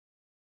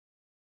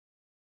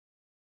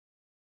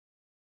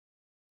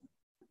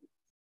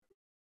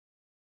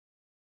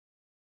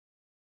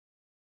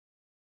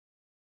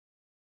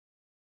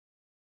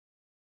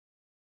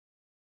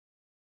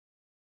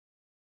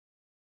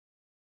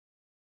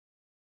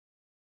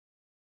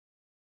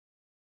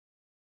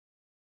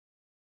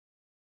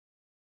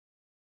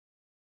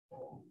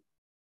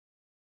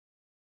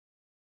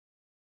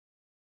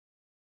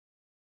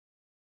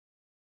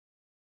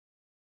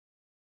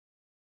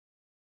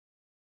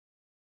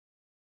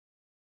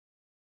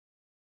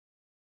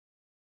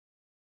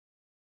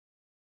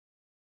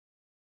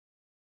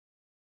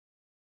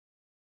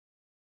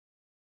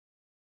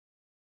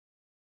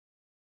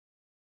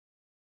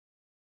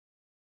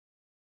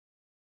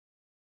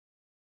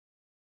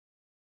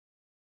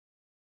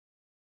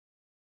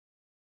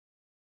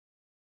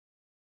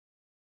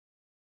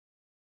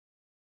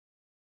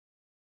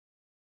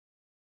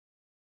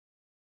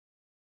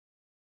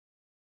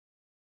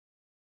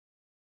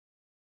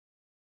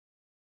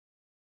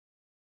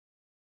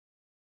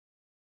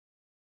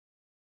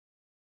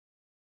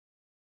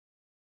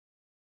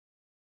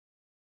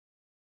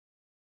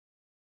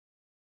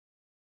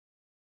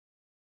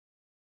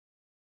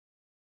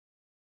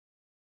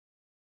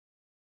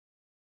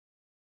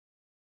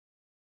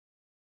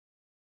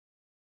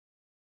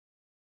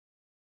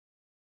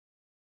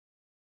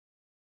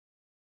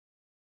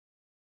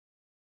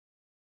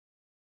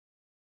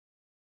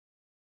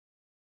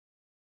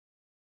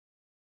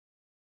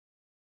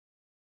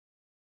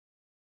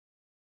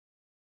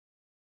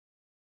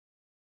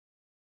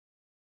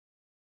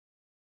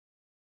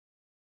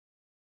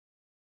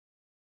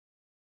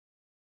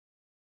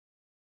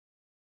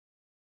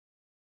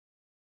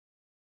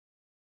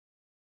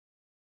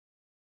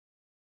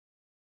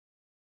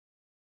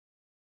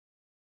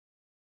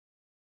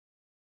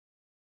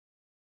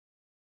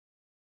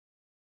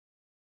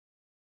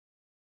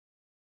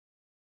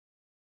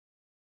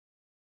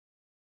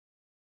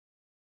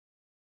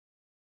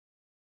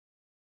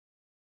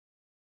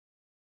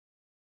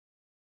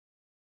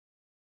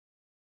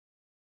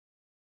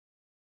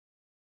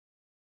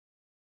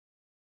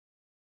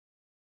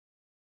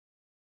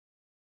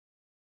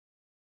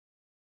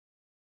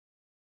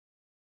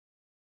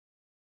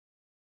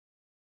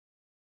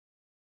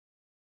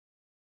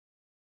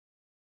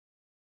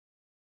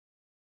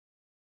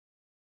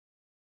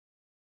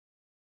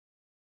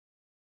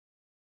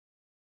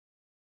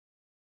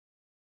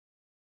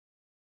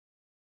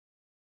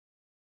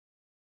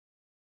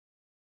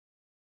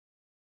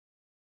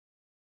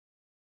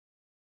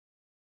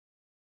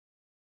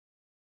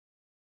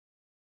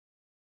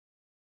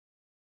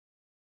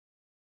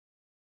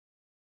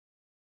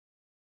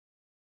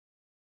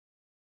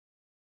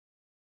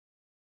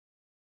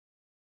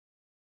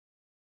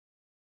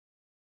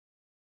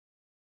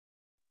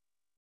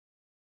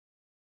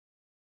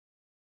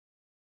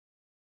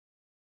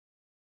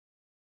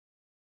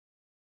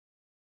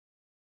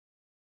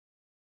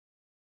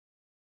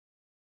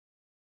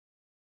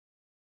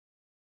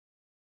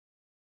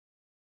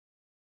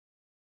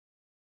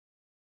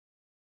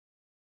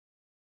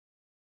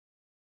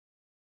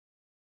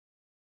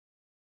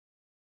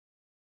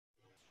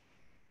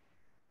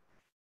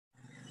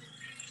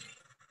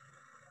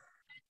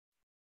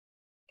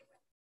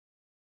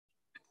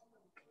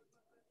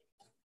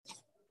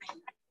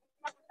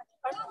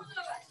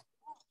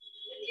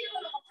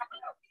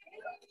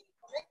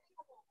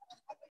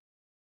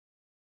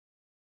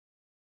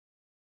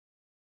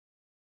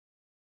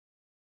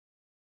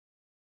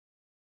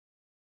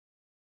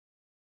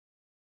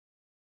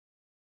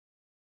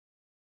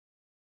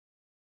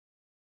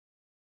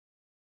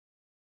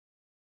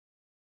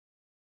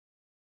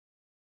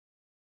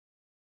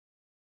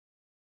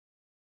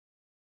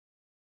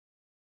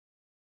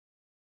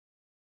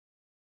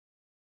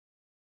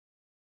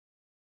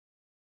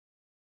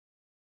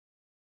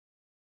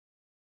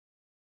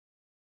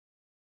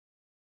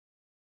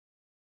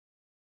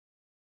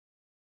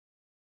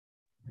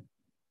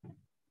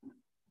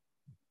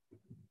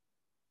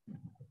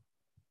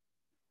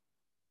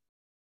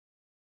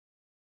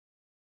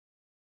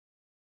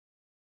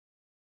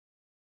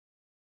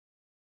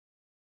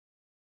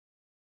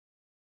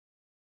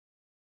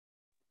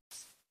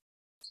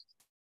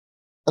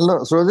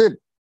Hello, Surajit.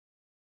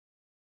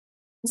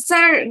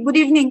 Sir, good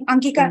evening,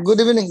 Ankika. Good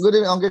evening,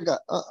 Ankika.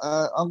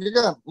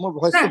 Ankika, my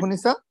voice to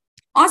Hunisa?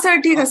 Oh, sir,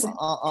 ठीक है sir.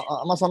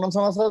 আমার সনন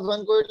সমাজে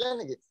join কৰিলে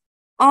নেকি?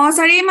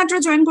 Sir, এই মাত্ৰ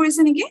জয়েন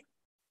কৰিছে নেকি?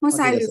 মই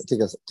চাই লৈছো।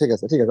 ঠিক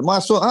আছে। মই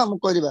আছো মোক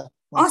কৈ দিবা।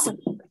 sir.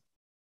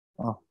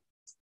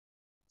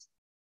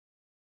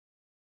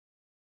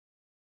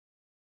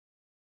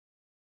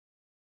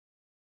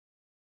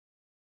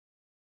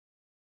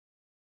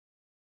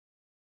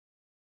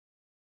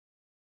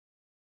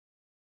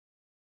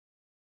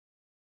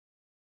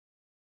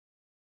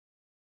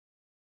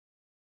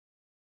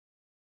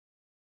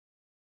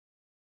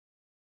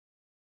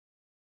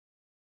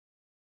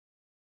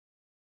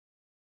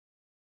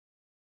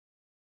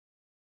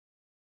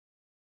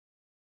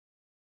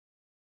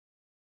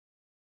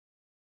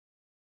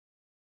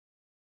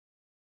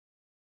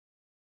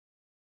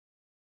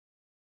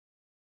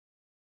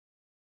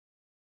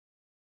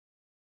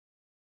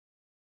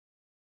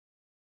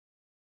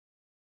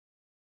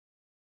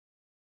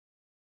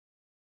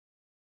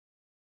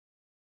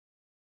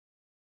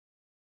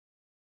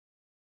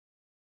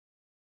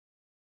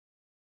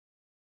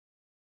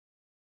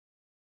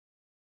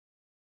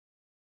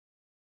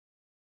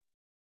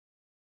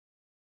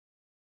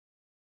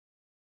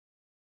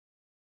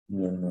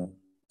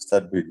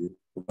 Start video.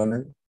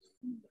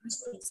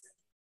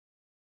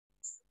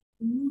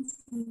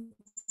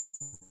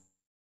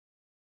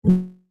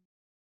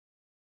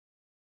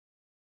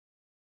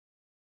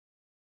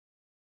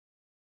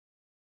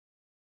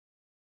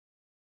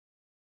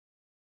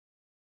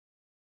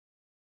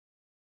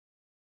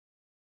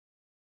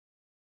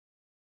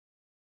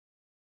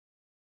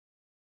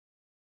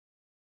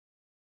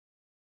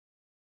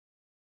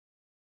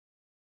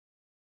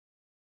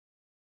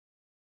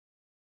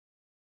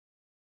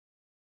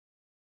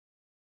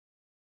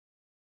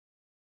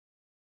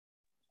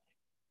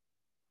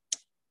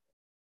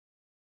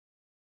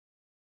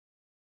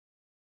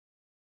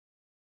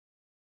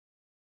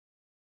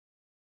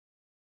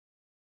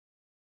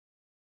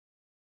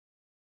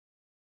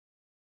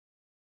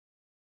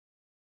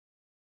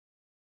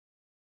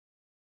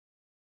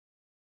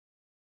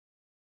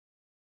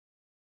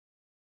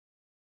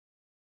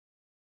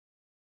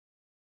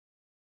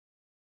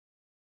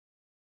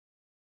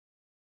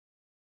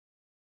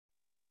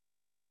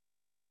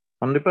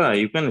 Sandeepa,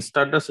 you can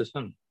start the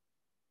session.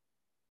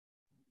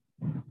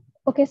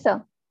 Okay, sir.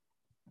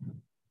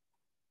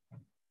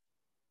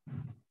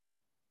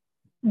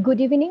 Good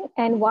evening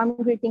and warm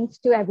greetings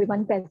to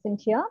everyone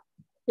present here.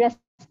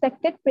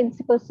 Respected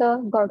Principal Sir,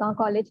 Gorgaon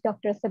College,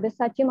 Dr.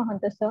 Sabyasachi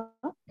Mahanta Sir,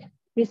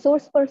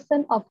 resource person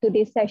of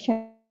today's session,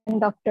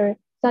 Dr.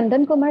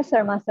 Sandan Kumar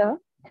Sharma Sir,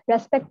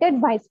 respected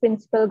Vice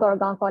Principal,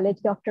 Gorgaon College,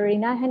 Dr.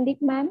 Reena Hendik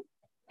Ma'am,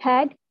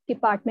 Head,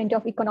 Department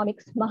of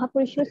Economics,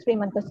 Mahapurusha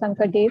Srimanta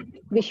Sankardev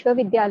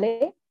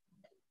Vishwavidyalaya,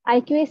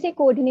 IQAC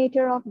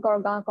Coordinator of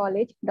Gorgaon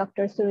College,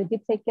 Dr.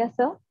 Surajit Sekia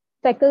Sir,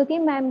 faculty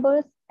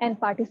members and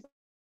participants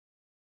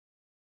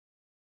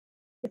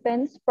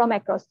from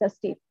across the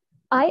state.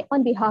 I, on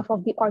behalf of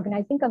the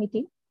organizing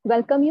committee,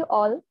 welcome you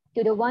all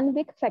to the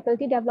one-week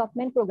faculty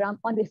development program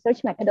on research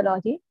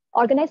methodology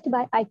organized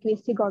by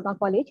IQAC Gorgaon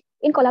College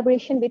in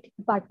collaboration with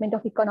Department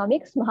of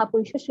Economics,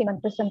 Mahapurusha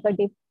Srimanta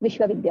Sankardev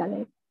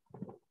Vishwavidyalaya.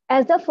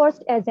 As the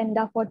first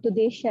agenda for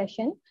today's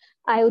session,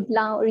 I would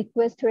now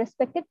request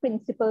respected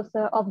Principal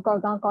Sir of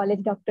Gorgaon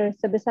College, Dr.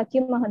 Sabyasachi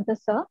Mahanta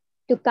Sir,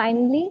 to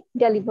kindly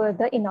deliver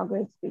the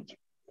inaugural speech.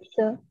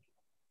 Sir.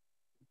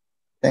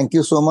 Thank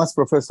you so much,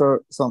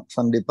 Professor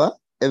Sandeepa.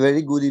 A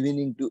very good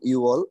evening to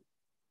you all.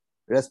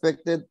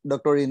 Respected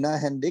Dr. Reena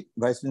Hendik,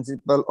 Vice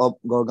Principal of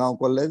Gorgaon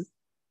College.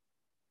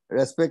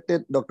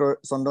 Respected Dr.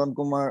 Sandan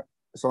Kumar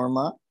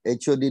Sharma,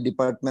 HOD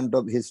Department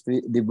of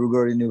History,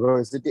 Dibrugarh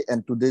University,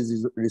 and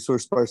today's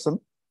resource person.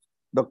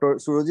 Dr.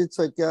 Surajit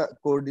Sekia,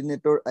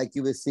 Coordinator,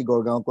 IQAC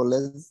Gorgaon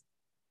College.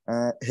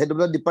 Head of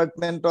the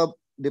Department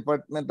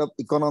of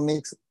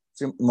Economics,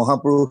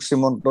 Mahapurusha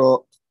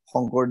Srimanta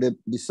Sankardev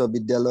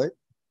Vishwavidyalaya.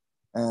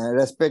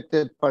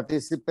 Respected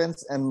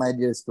participants and my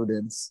dear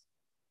students.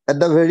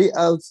 At the very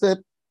outset,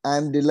 I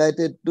am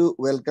delighted to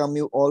welcome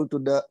you all to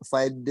the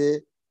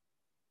 5-day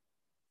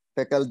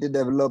faculty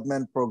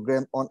development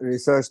program on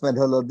research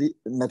methodology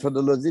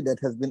that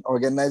has been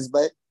organized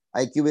by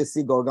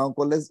IQAC Gorgaon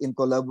College in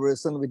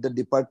collaboration with the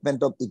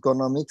Department of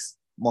Economics,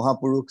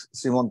 Mahapurusha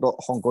Srimanta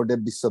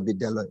Sankardev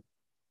Vishwavidyalaya.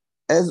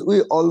 As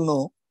we all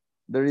know,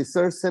 the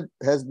research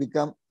has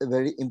become a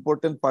very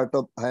important part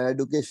of higher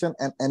education,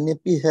 and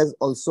NEP has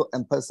also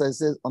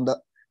emphasized on the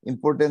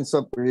importance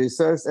of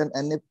research, and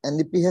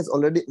NEP has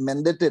already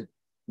mandated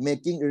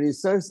making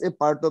research a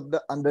part of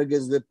the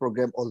undergraduate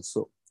program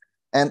also.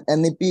 And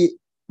NEP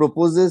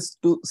proposes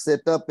to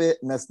set up a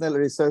National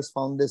Research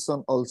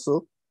Foundation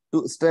also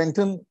to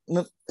strengthen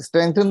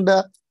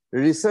the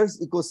research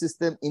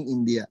ecosystem in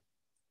India.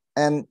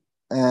 And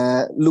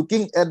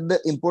looking at the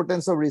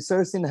importance of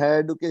research in higher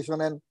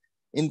education and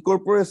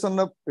incorporation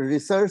of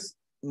research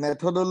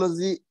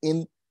methodology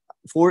in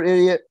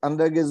 4-area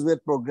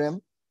undergraduate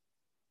program,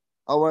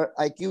 our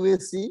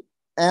IQAC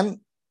and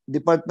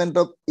Department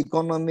of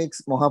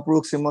Economics,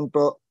 Mahaprabhu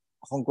Srimanto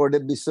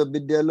Shonkordev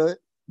Vishwavidyalaya.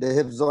 They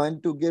have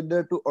joined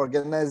together to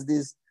organize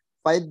this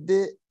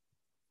 5-day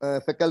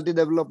faculty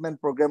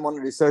development program on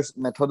research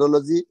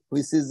methodology,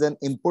 which is an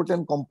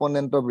important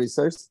component of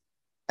research.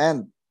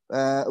 And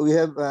we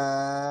have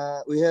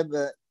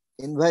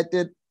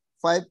invited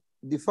 5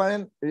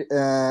 different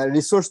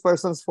resource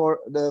persons for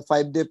the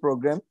 5-day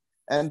program.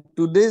 And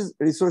today's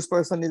resource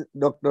person is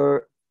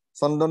Dr.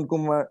 Sandan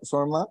Kumar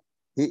Sharma.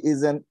 He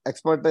is an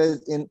expert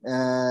in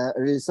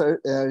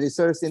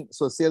research in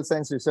social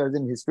science, research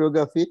in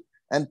historiography.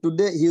 And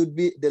today he would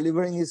be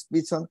delivering his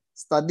speech on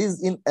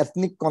studies in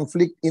ethnic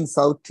conflict in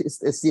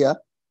Southeast Asia,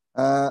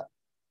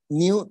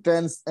 new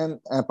trends and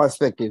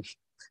perspectives.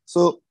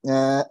 So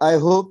I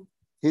hope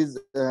his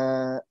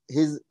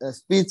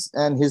speech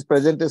and his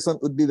presentation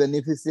would be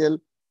beneficial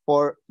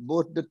for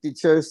both the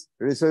teachers,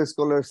 research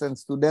scholars, and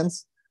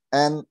students.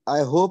 And I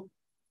hope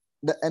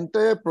the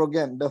entire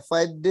program, the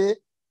 5-day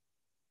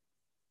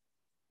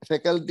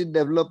faculty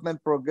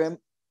development program,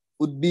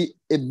 would be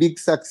a big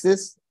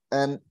success.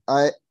 And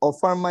I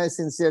offer my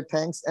sincere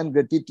thanks and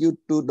gratitude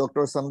to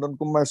Dr. Sandan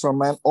Kumar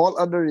Sharma and all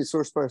other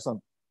resource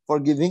persons for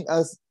giving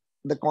us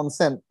the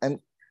consent and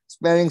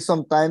sparing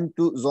some time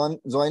to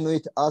join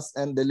with us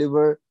and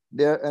deliver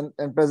their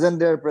and present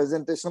their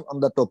presentation on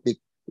the topic.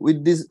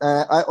 With this,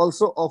 I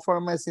also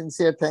offer my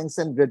sincere thanks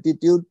and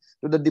gratitude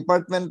to the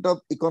Department of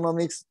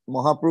Economics,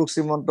 Mahaprabhu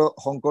Srimanto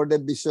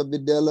Shonkordev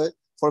Vishwavidyalaya,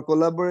 for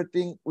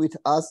collaborating with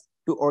us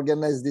to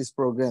organize this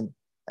program.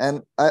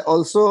 And I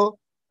also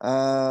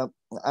I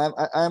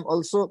am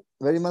also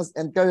very much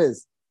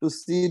encouraged to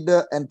see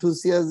the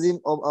enthusiasm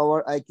of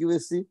our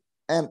IQAC,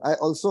 and I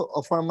also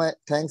offer my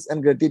thanks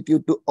and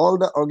gratitude to all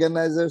the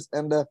organizers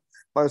and the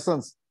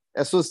persons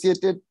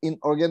associated in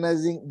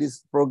organizing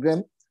this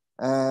program,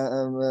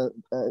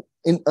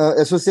 in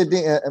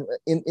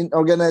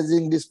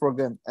organizing this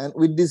program. And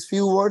with these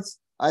few words,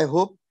 I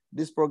hope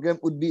this program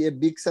would be a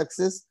big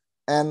success,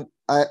 and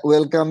I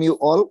welcome you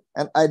all,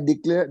 and I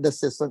declare the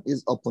session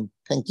is open.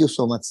 Thank you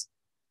so much.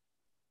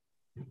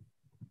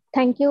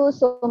 Thank you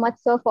so much,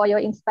 sir, for your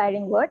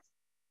inspiring words.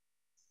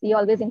 You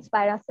always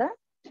inspire us, sir.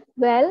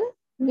 Well,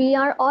 we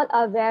are all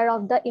aware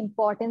of the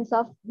importance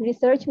of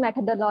research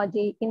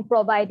methodology in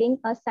providing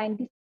a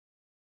scientifically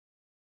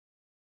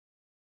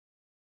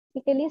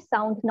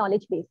sound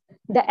knowledge base.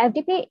 The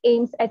FDP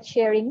aims at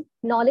sharing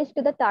knowledge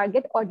to the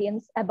target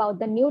audience about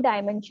the new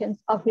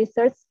dimensions of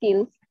research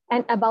skills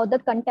and about the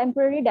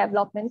contemporary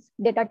developments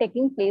that are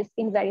taking place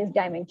in various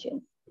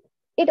dimensions.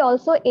 It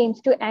also aims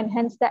to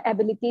enhance the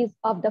abilities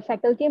of the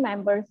faculty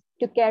members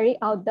to carry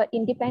out the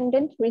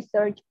independent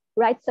research,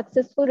 write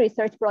successful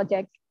research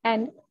projects,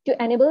 and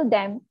to enable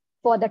them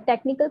for the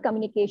technical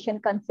communication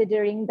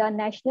considering the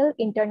national,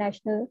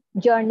 international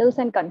journals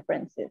and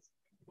conferences.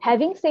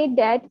 Having said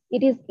that,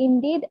 it is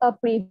indeed a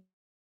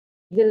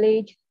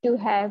privilege to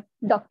have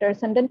Dr.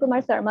 Sandan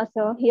Kumar Sharma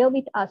sir here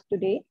with us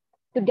today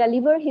to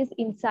deliver his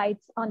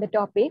insights on the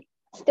topic,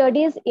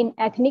 Studies in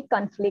Ethnic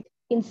Conflict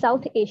in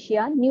South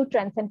Asia, New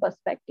Trends and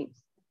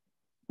Perspectives.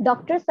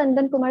 Dr.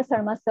 Sandan Kumar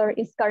Sharma sir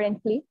is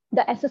currently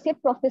the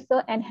Associate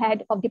Professor and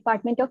Head of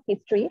Department of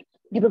History,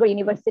 Dibrugarh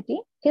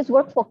University. His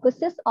work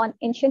focuses on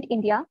ancient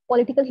India,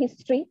 political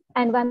history,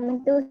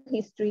 environmental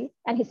history,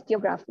 and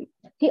historiography.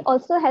 He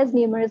also has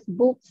numerous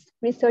books,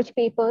 research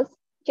papers,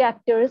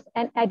 chapters,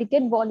 and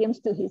edited volumes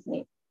to his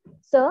name.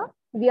 Sir,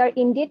 we are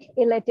indeed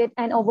elated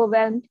and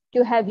overwhelmed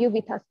to have you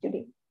with us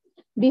today.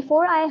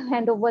 Before I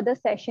hand over the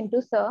session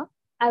to sir,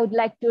 I would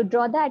like to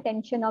draw the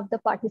attention of the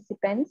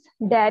participants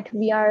that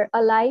we are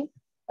live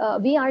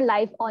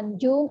on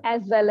Zoom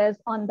as well as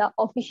on the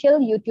official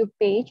YouTube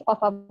page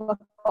of our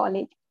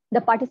college.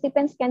 The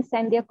participants can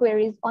send their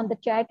queries on the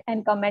chat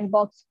and comment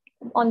box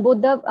on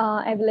both the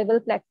available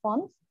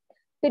platforms.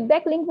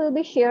 Feedback link will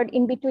be shared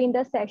in between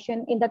the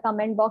session in the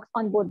comment box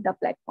on both the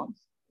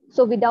platforms.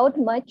 So without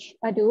much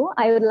ado,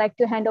 I would like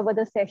to hand over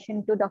the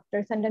session to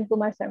Dr. Sandan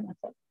Kumar Sharma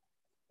sir.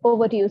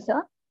 Over to you,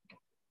 sir.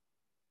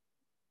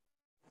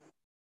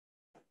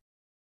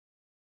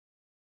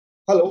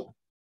 Hello.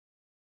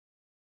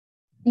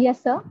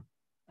 Yes, sir.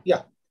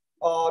 Yeah.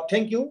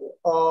 Thank you.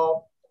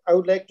 I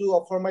would like to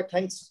offer my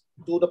thanks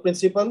to the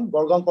principal,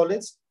 Gorgaon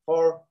College,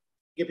 for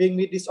giving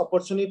me this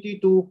opportunity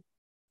to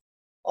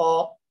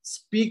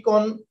speak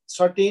on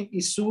certain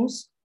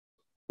issues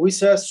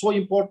which are so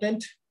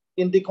important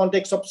in the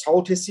context of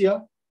South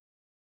Asia,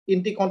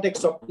 in the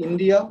context of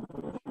India,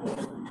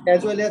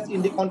 as well as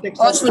in the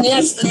context of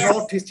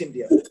Northeast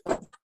India.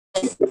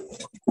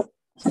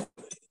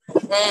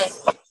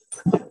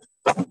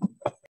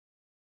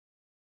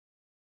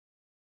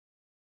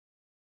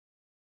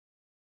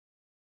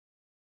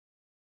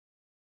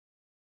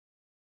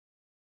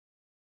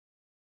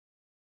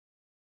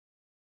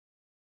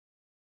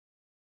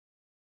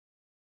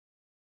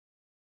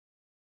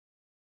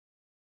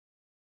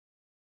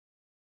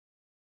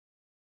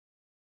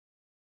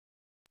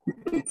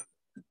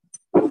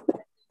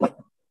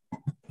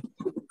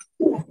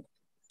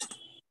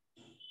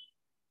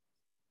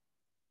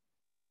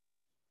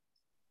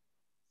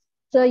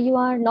 Sir, you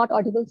are not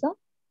audible, sir.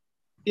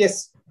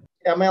 Yes.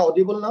 Am I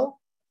audible now?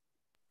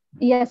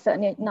 Yes, sir.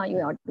 Now you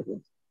are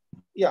audible.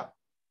 Yeah.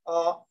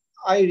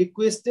 I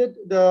requested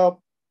the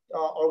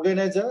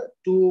organizer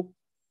to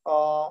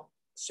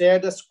share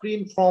the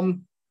screen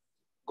from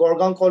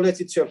Gorgaon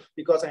College itself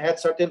because I had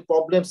certain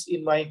problems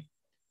in my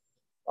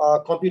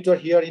computer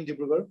here in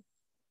Dibrugarh.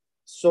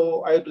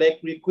 So I would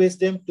like to request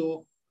them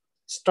to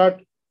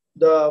start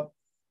the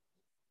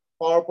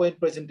PowerPoint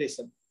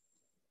presentation.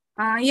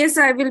 Yes,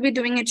 I will be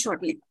doing it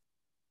shortly.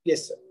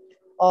 Yes, sir.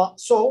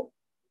 So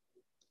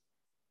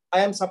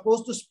I am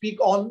supposed to speak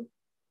on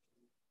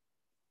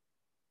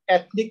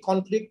ethnic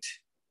conflict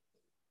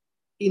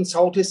in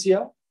South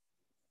Asia,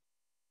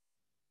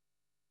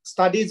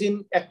 studies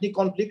in ethnic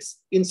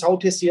conflicts in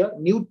South Asia,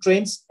 new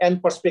trends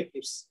and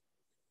perspectives.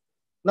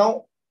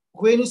 Now,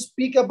 when you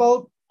speak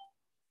about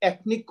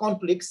ethnic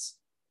conflicts,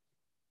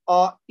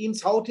 in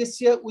South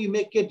Asia, we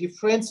make a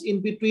difference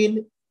in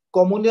between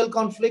communal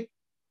conflict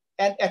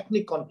and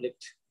ethnic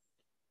conflict.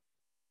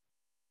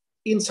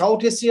 In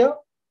South Asia,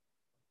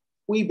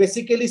 we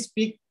basically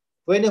speak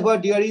whenever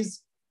there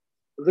is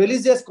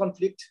religious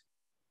conflict,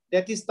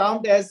 that is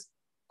termed as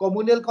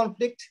communal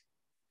conflict,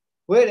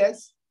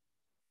 whereas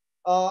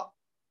I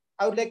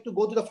would like to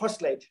go to the first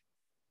slide.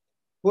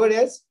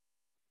 Whereas,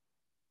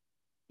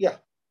 yeah,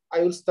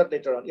 I will start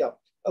later on. Yeah,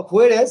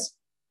 whereas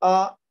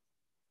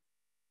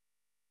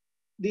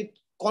the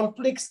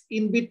conflicts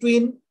in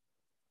between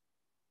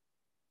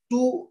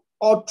 2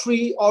 or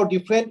 3 or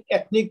different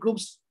ethnic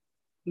groups,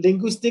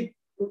 linguistic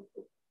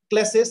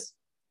classes,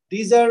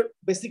 these are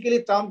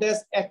basically termed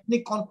as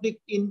ethnic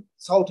conflict in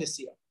South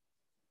Asia.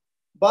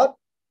 But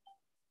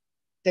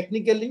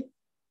technically,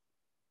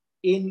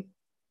 in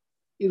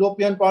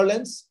European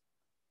parlance,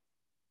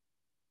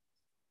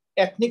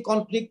 ethnic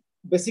conflict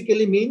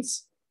basically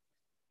means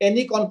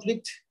any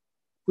conflict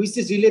which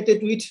is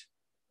related with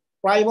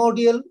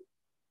primordial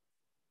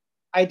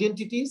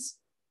identities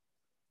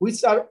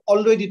which are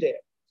already there.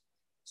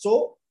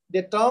 So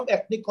the term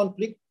ethnic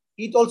conflict,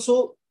 it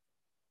also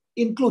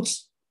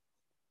includes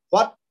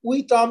what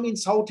we term in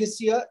South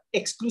Asia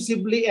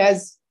exclusively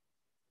as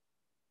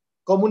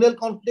communal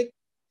conflict,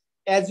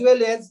 as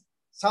well as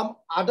some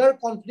other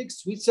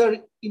conflicts which are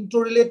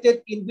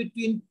interrelated in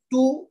between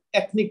 2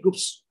 ethnic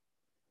groups.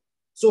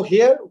 So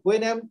here,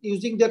 when I'm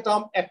using the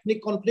term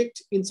ethnic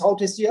conflict in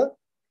South Asia,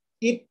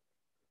 it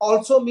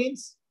also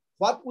means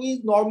what we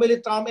normally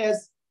term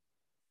as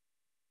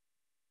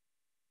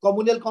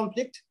communal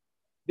conflict,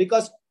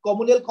 because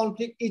communal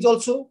conflict is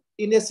also,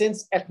 in a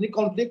sense, ethnic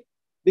conflict,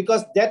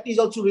 because that is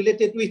also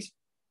related with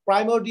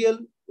primordial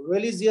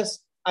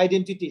religious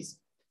identities.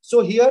 So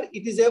here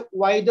it is a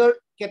wider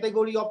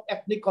category of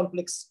ethnic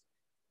conflicts.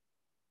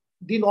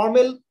 The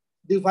normal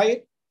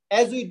divide,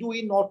 as we do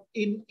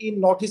in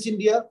Northeast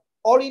India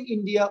or in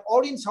India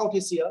or in South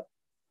Asia,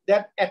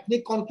 that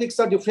ethnic conflicts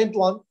are different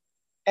one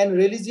and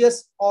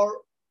religious or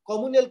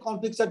communal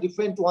conflicts are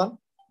different one.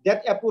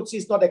 That approach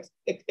is not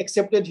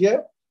accepted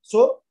here.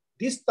 So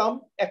this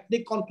term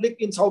ethnic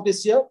conflict in South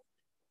Asia,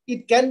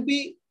 it can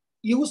be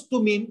used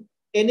to mean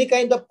any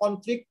kind of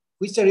conflict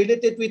which are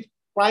related with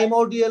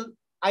primordial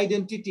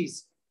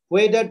identities,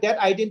 whether that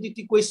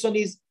identity question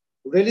is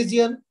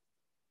religion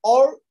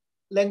or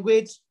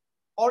language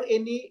or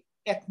any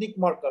ethnic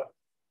marker.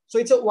 So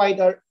it's a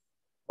wider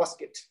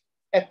basket,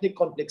 ethnic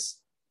conflicts.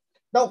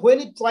 Now, when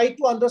we try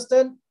to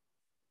understand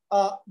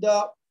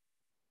the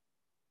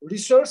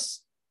research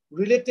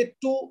related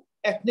to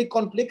ethnic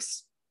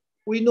conflicts,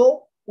 we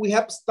know we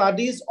have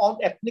studies on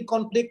ethnic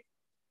conflict,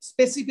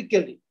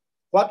 specifically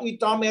what we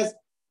term as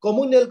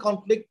communal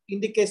conflict in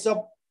the case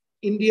of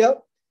India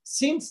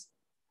since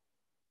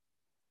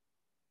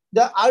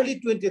the early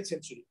 20th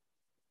century,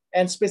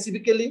 and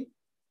specifically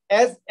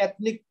as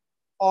ethnic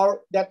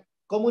or that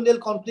communal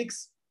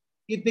conflicts,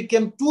 it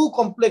became too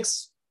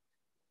complex,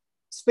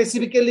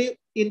 specifically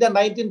in the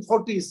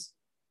 1940s,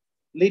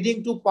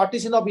 leading to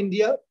partition of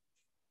India.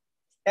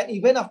 And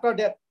even after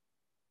that,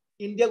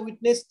 India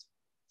witnessed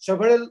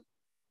several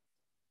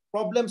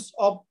problems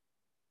of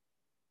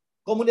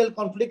communal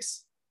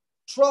conflicts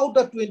throughout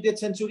the 20th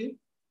century,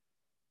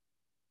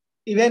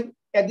 even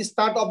at the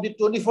start of the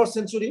 21st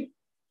century.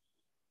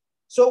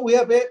 So we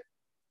have a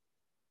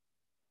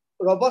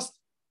robust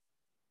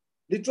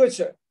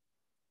literature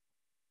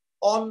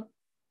on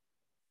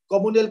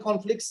communal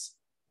conflicts.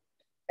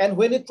 And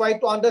when we try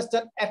to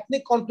understand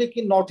ethnic conflict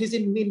in Northeast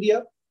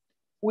India,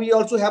 we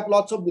also have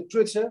lots of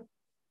literature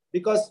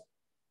because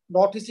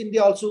Northeast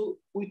India also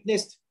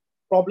witnessed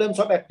problems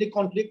of ethnic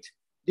conflict.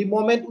 The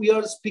moment we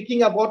are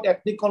speaking about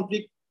ethnic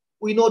conflict,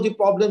 we know the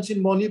problems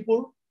in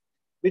Manipur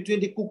between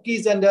the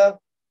Kukis and the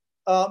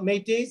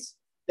Métis.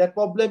 That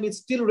problem is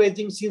still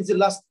raging since the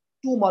last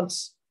 2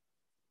 months.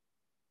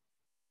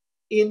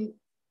 In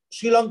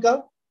Sri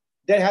Lanka,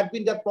 there had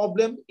been that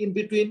problem in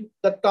between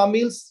the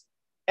Tamils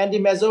and the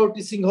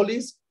majority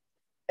Sinhalese,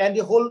 and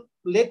the whole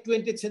late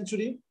 20th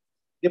century.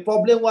 The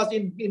problem was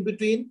in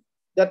between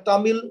the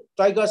Tamil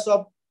Tigers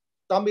of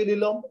Tamil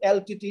Eelam,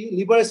 LTT,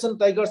 Liberation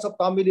Tigers of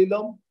Tamil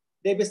Eelam.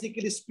 They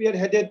basically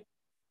spearheaded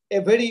a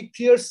very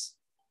fierce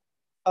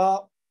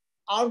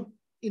armed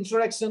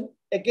insurrection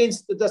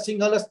against the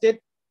Sinhala state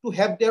to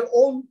have their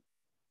own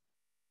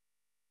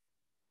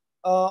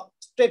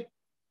state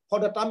for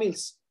the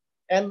Tamils.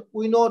 And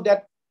we know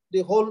that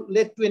the whole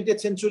late 20th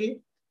century,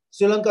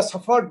 Sri Lanka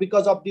suffered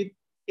because of it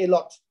a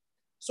lot.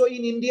 So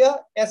in India,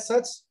 as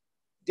such,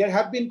 there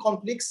have been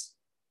conflicts.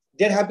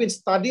 There have been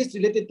studies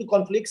related to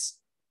conflicts.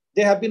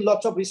 There have been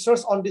lots of research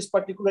on this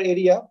particular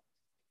area.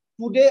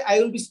 Today, I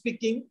will be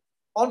speaking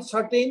on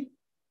certain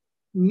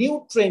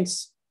new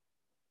trends.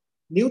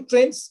 New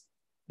trends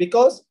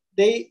because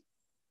they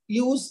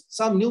use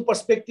some new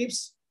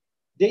perspectives.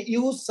 They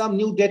use some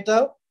new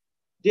data.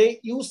 They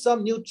use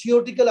some new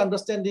theoretical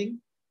understanding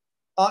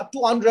to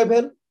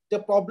unravel the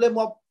problem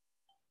of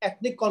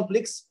ethnic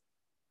conflicts.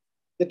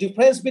 The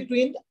difference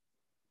between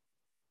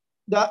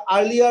the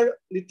earlier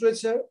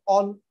literature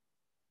on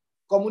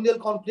communal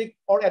conflict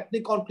or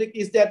ethnic conflict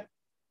is that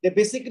they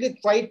basically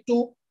tried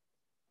to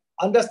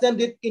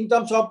understand it in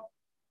terms of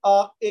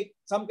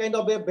some kind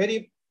of a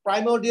very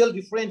primordial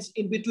difference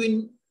in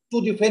between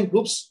two different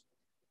groups.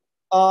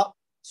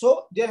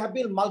 So there have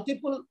been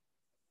multiple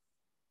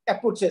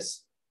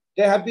approaches.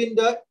 There have been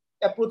the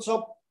approach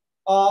of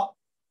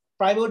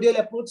primordial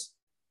approach,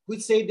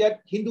 which say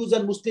that Hindus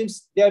and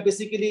Muslims, they are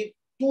basically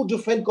two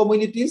different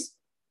communities.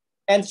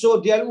 And so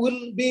there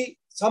will be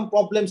some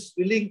problems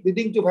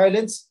leading to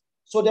violence.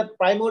 So that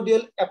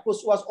primordial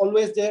approach was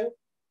always there.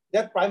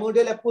 That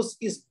primordial approach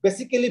is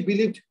basically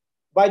believed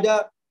by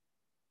the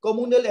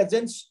communal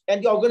agents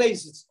and the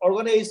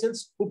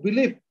organizations who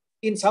believe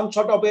in some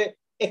sort of a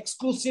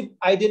exclusive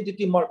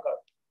identity marker.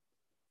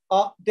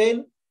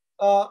 Then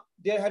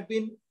there had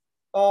been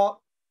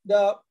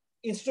the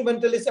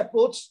instrumentalist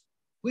approach,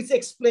 which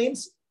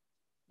explains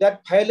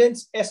that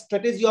violence as a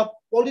strategy of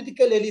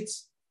political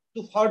elites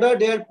to further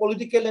their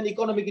political and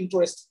economic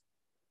interests.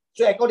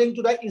 So according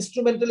to the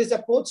instrumentalist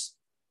approach,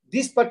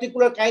 this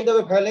particular kind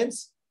of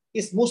violence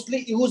is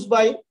mostly used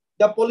by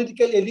the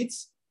political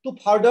elites to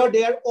further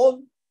their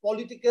own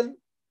political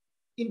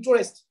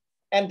interest.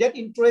 And that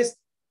interest,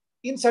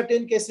 in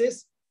certain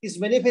cases, is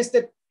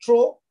manifested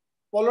through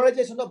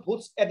polarization of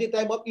votes at the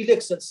time of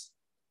elections.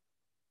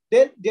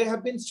 Then there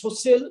have been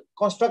social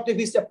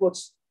constructivist approach.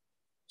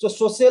 So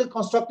social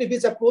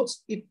constructivist approach,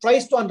 it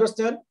tries to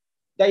understand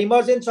the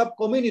emergence of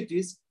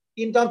communities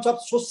in terms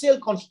of social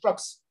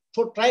constructs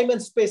through time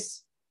and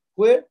space,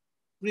 where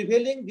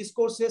prevailing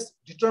discourses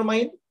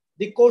determine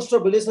the course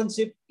of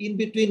relationship in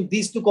between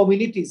these two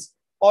communities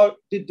or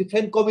the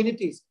different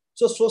communities.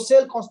 So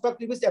social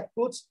constructivist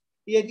approach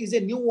is a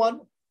new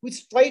one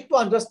which tries to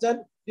understand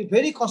the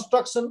very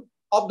construction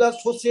of the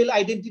social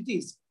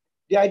identities,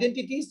 the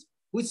identities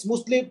which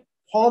mostly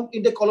formed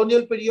in the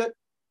colonial period,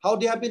 how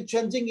they have been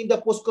changing in the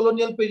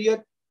post-colonial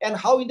period, and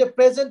how in the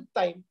present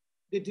time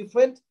the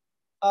different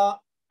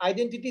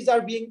identities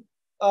are being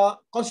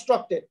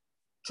constructed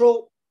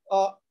through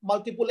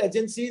multiple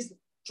agencies,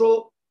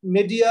 through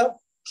media,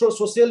 through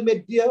social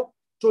media,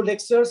 through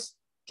lectures,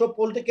 through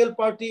political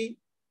party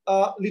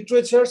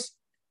literatures.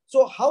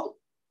 So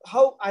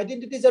how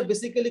identities are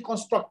basically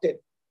constructed,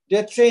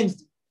 they're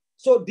changed.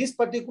 So this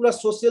particular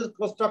social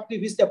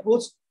constructivist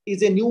approach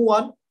is a new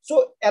one.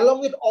 So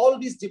along with all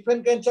these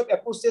different kinds of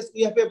approaches,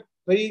 we have a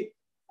very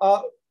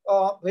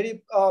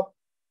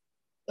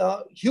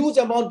huge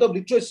amount of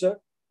literature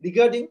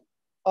regarding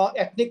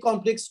ethnic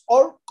conflicts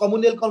or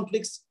communal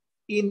conflicts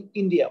in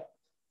India,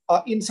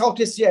 in South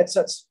Asia as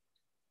such.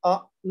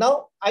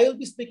 Now, I will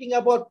be speaking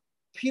about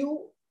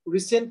few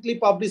recently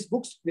published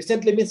books.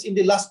 Recently means in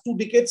the last 2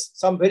 decades,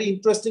 some very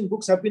interesting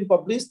books have been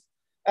published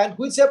and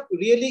which have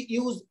really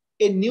used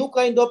a new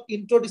kind of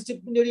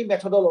interdisciplinary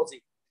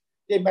methodology.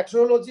 A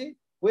methodology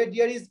where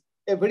there is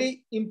a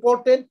very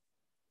important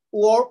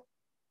work,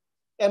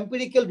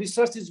 empirical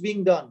research is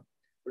being done,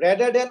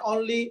 rather than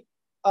only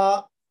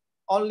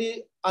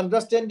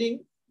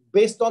understanding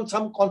based on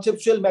some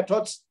conceptual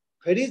methods,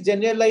 very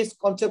generalized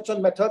conceptual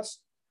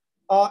methods.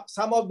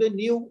 Some of the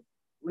new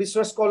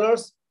research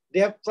scholars, they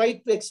have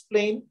tried to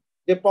explain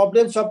the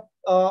problems of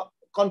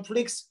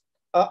conflicts,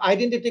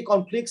 identity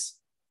conflicts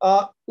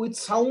with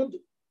sound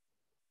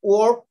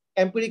work,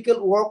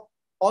 empirical work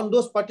on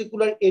those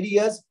particular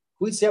areas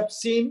which have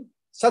seen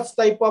such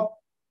type of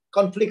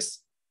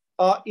conflicts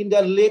in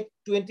the late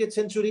 20th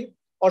century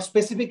or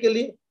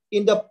specifically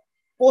in the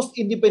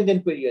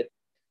post-independent period.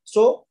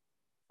 So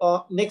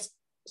next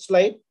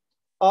slide.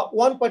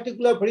 One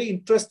particular very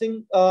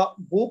interesting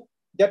book,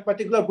 that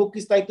particular book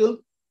is titled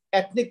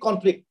Ethnic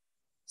Conflict,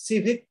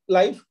 Civic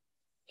Life,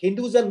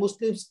 Hindus and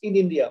Muslims in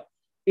India.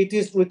 It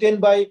is written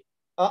by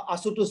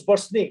Ashutosh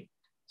Varshney.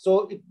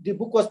 So the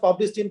book was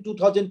published in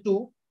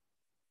 2002.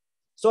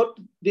 So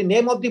the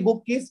name of the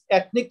book is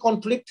Ethnic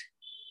Conflict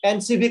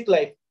and Civic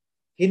Life,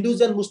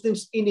 Hindus and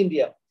Muslims in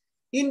India.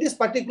 In this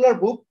particular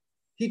book,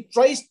 he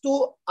tries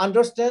to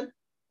understand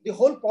the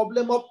whole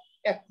problem of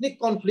ethnic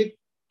conflict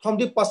from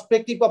the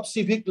perspective of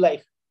civic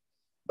life.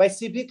 By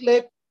civic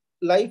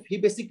life, he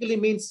basically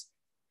means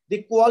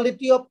the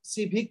quality of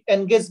civic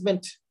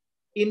engagement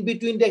in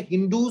between the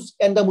Hindus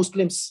and the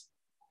Muslims.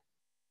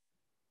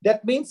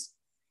 That means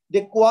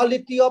the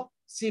quality of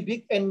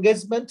civic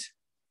engagement,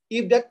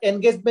 if that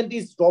engagement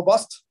is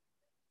robust,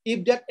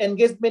 if that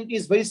engagement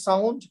is very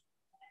sound,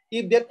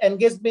 if that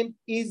engagement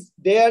is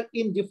there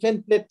in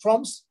different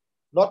platforms,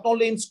 not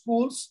only in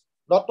schools,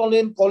 not only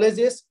in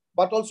colleges,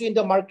 but also in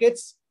the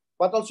markets,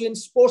 but also in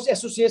sports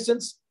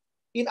associations,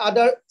 in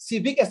other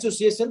civic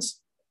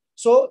associations.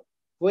 So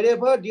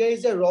wherever there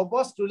is a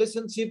robust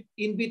relationship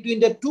in between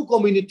the two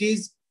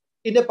communities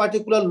in a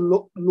particular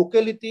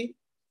locality,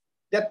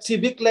 that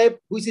civic life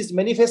which is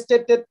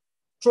manifested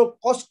through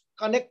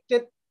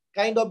cross-connected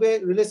kind of a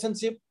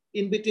relationship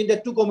in between the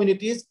two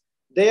communities,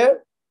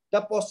 there the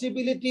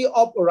possibility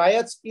of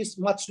riots is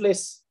much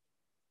less.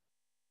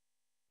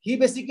 He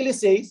basically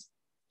says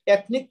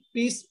ethnic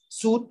peace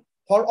should,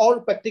 for all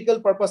practical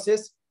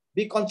purposes,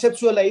 be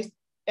conceptualized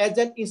as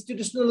an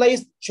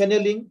institutionalized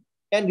channeling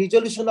and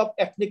resolution of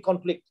ethnic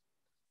conflict.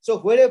 So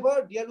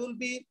wherever there will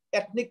be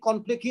ethnic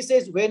conflict, he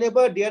says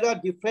whenever there are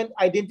different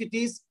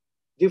identities,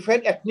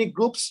 different ethnic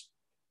groups,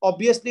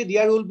 obviously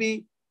there will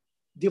be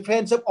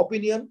difference of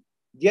opinion,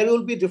 there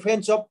will be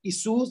difference of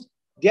issues,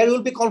 there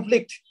will be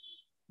conflict.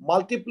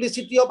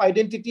 Multiplicity of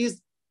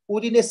identities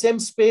within a same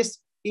space,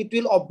 it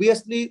will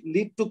obviously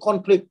lead to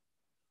conflict.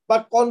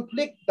 But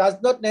conflict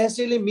does not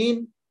necessarily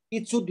mean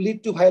it should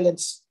lead to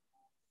violence.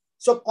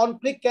 So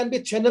conflict can be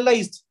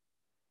channelized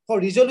for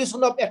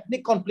resolution of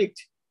ethnic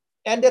conflict.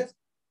 And that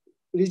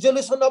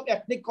resolution of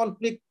ethnic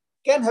conflict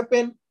can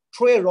happen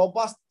through a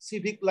robust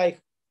civic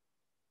life.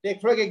 Take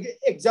for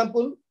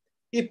example,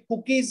 if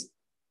Kukis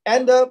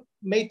and the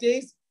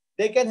Métis,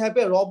 they can have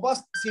a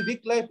robust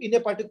civic life in a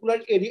particular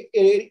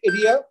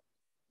area,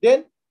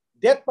 then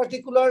that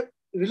particular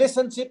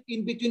relationship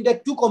in between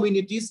the two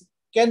communities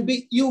can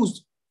be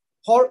used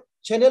for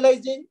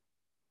channelizing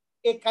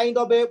a kind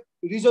of a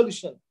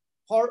resolution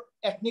for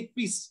ethnic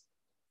peace.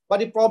 But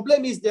the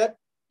problem is that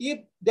if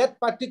that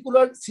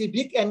particular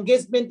civic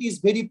engagement is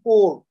very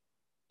poor,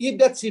 if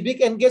that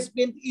civic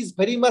engagement is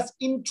very much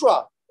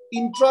intra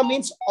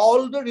means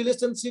all the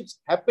relationships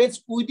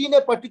happens within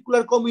a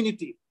particular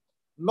community,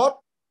 not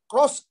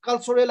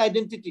cross-cultural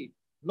identity,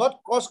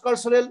 not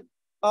cross-cultural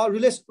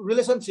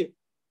relationship.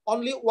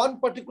 Only one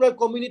particular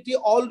community,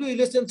 all the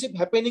relationship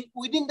happening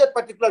within that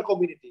particular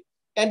community.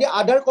 And the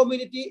other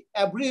community,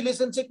 every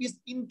relationship is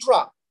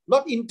intra,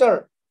 not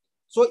inter.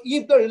 So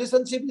if the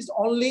relationship is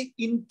only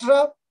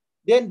intra,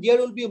 then there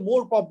will be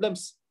more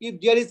problems. If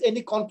there is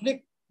any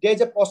conflict, there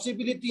is a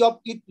possibility of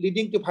it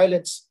leading to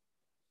violence.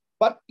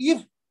 But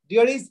if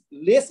there is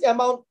less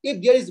amount,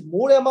 if there is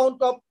more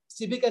amount of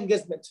civic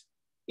engagement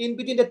in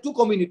between the two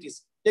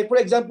communities, like for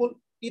example,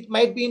 it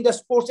might be in the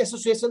sports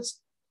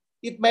associations,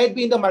 it might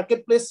be in the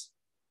marketplace,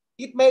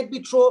 it might be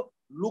through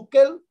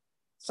local,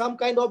 some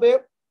kind of a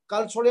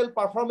cultural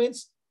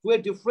performance where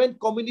different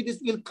communities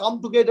will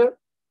come together.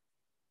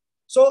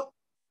 So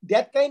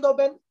that kind of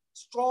a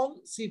strong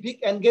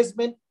civic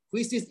engagement,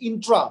 which is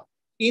intra,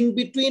 in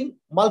between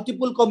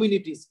multiple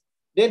communities,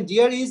 then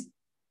there is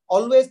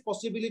always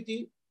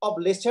possibility of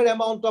lesser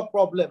amount of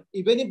problem.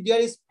 Even if there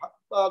is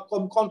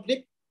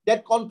conflict,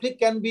 that conflict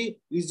can be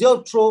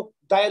resolved through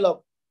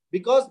dialogue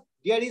because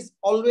there is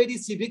already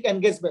civic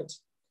engagement.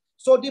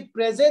 So the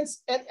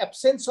presence and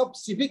absence of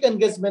civic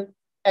engagement,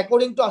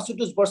 according to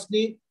Ashutosh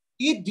Varshney,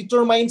 it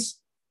determines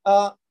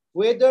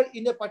whether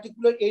in a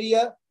particular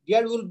area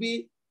there will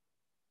be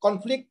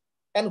conflict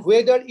and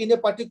whether in a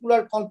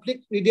particular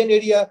conflict-ridden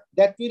area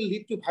that will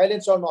lead to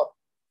violence or not.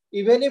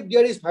 Even if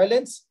there is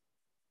violence,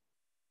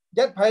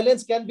 that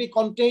violence can be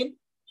contained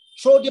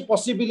through the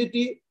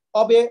possibility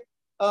of a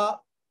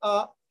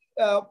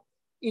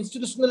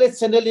institutionalized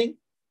channeling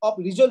of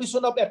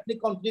resolution of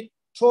ethnic conflict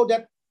through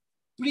that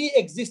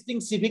pre-existing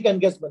civic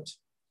engagement.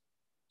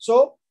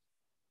 So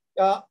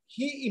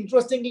he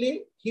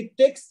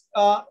takes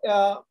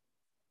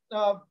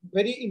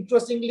very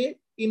interestingly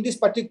in this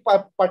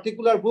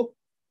particular book,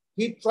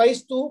 he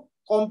tries to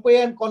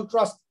compare and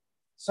contrast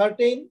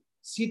certain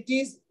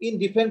cities in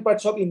different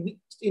parts of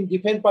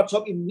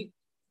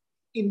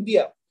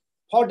India.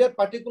 For that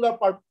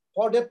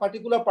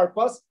particular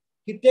purpose,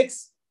 he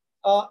takes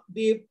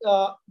the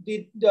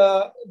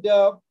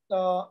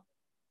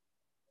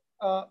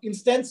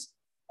instance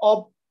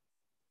of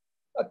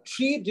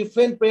 3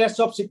 different pairs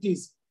of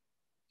cities.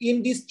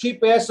 In these 3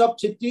 pairs of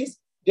cities,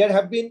 there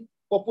have been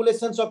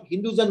populations of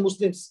Hindus and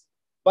Muslims.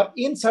 But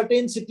in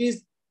certain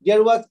cities,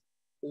 there was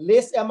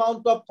less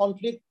amount of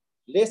conflict,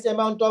 less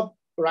amount of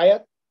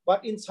riot.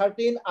 But in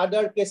certain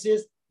other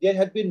cases, there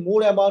had been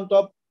more amount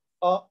of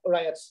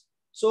riots.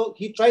 So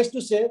he tries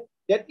to say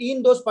that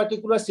in those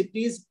particular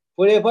cities,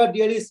 wherever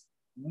there is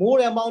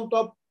more amount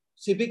of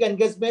civic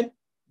engagement,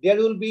 there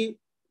will be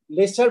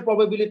lesser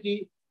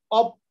probability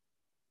of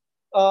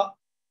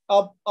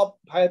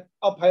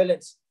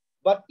violence.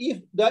 But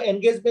if the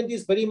engagement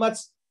is very much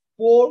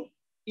poor,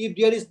 if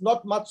there is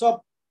not much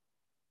of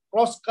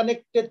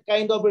cross-connected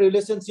kind of a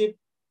relationship,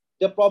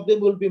 the problem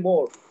will be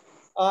more.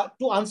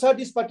 To answer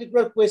this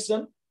particular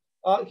question,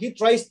 he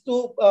tries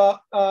to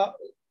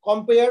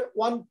compare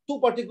 2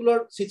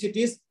 particular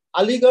cities,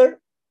 Aligarh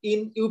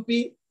in UP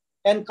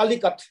and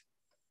Calicut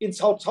in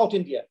South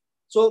India.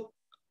 So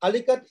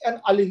Calicut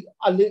and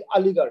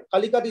Aligarh.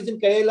 Calicut is in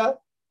Kerala,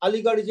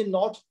 Aligarh is in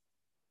North.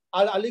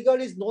 Aligarh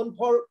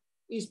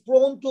is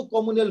prone to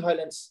communal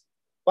violence.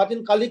 But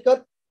in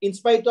Calicut, in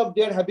spite of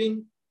their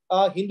having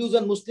Hindus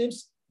and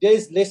Muslims, there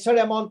is lesser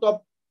amount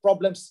of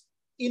problems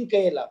in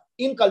Kerala,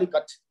 in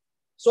Calicut.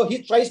 So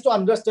he tries to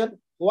understand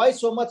why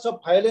so much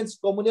of violence,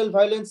 communal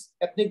violence,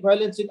 ethnic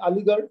violence in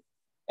Aligarh,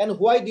 and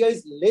why there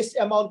is less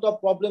amount of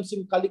problems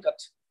in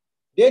Calicut.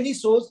 Then he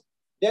shows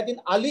that in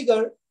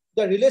Aligarh,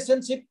 the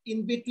relationship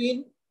in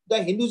between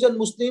the Hindus and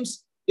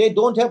Muslims, they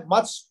don't have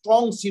much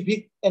strong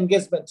civic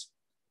engagement.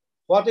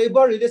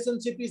 Whatever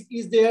relationship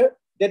is there,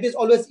 that is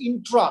always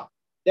intra.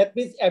 That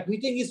means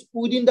everything is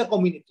within the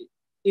community.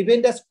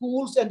 Even the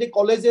schools and the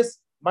colleges,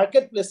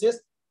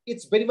 marketplaces,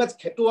 it's very much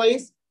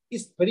ghettoized,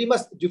 it's very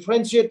much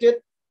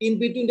differentiated in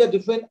between the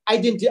different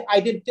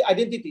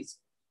identities.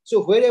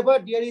 So wherever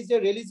there is a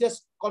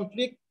religious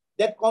conflict,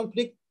 that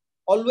conflict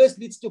always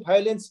leads to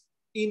violence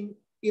in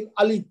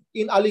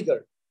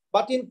Aligarh.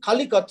 But in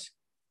Calicut,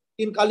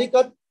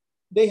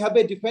 they have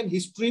a different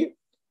history.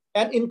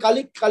 And in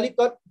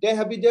Calicut, they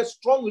have a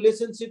strong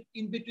relationship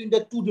in between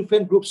the two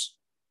different groups.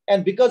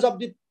 And because of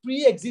the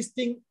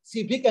pre-existing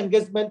civic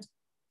engagement,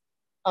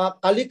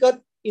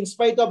 Calicut, in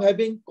spite of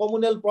having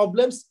communal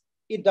problems,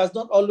 it does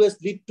not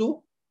always lead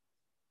to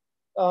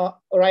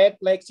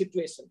riot-like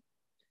situation.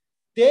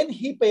 Then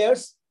he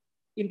pairs,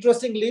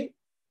 interestingly,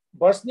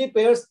 Barsni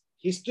pairs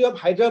history of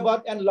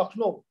Hyderabad and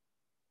Lucknow.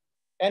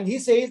 And he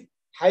says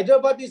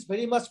Hyderabad is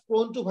very much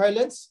prone to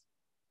violence,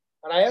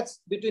 riots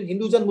between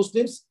Hindus and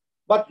Muslims,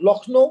 but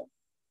Lucknow,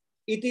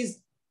 it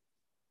is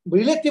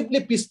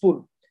relatively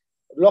peaceful.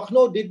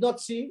 Lucknow did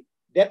not see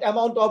that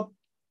amount of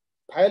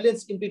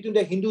violence in between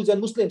the Hindus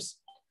and Muslims.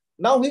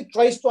 Now he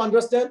tries to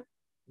understand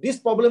this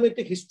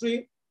problematic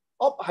history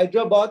of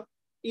Hyderabad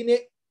in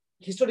a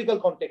historical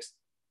context.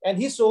 And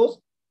he shows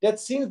that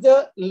since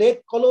the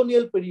late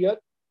colonial period,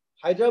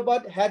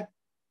 Hyderabad had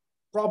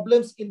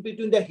problems in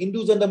between the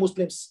Hindus and the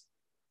Muslims.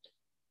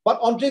 But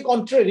on the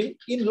contrary,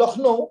 in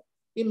Lucknow,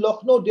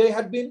 there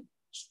had been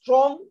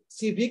strong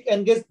civic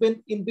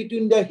engagement in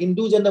between the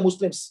Hindus and the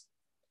Muslims.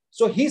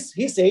 So he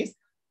says,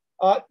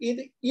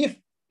 if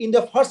in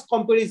the first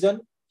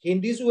comparison,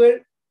 Hindus were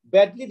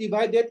badly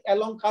divided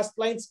along caste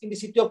lines in the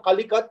city of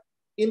Calicut,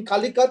 in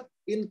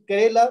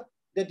Kerala,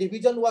 the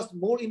division was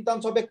more in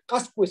terms of a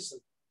caste question.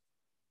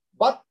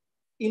 But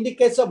in the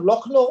case of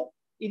Lucknow,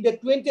 in the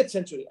 20th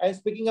century, I'm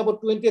speaking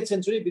about 20th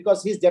century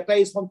because his data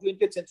is from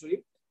 20th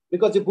century,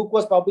 because the book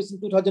was published in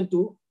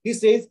 2002. He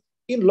says,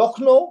 in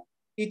Lucknow,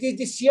 it is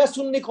the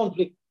Shia-Sunni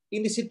conflict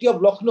in the city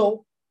of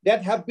Lucknow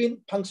that have been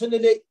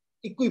functionally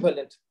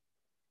equivalent.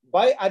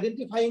 By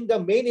identifying the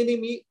main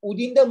enemy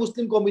within the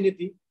Muslim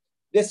community,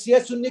 the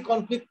Shia-Sunni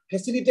conflict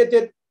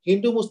facilitated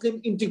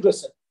Hindu-Muslim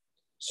integration.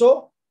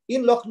 So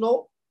in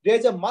Lucknow, there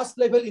is a mass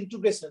level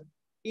integration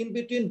in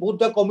between both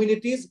the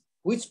communities,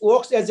 which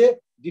works as a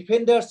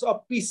defenders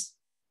of peace.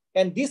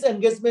 And this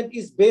engagement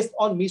is based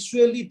on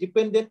mutually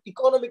dependent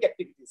economic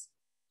activities.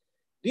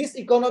 This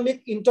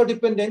economic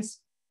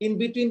interdependence in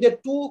between the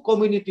two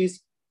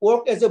communities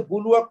work as a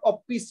bulwark of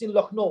peace in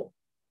Lucknow.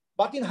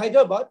 But in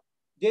Hyderabad,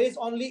 there is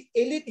only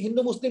elite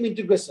Hindu-Muslim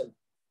integration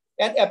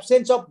and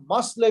absence of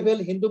mass level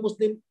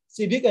Hindu-Muslim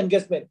civic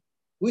engagement,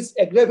 which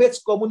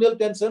aggravates communal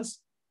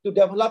tensions to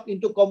develop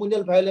into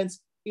communal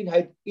violence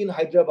in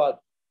Hyderabad.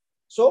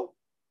 So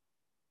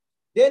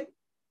then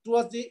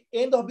towards the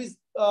end of his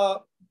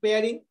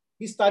pairing,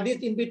 he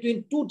studied in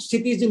between two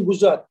cities in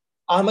Gujarat,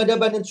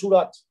 Ahmedabad and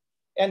Surat.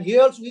 And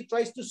here also he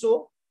tries to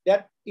show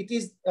that it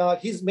is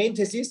his main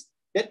thesis,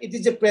 that it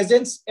is a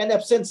presence and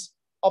absence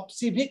of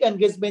civic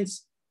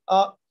engagements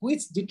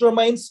which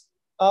determines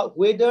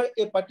whether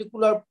a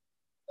particular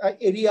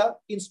area,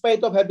 in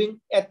spite of having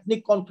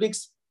ethnic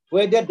conflicts,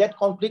 whether that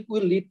conflict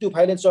will lead to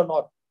violence or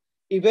not.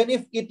 Even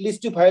if it leads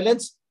to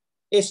violence,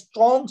 a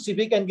strong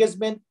civic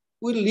engagement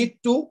will lead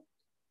to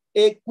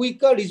a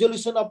quicker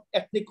resolution of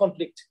ethnic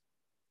conflict.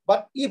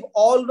 But if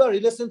all the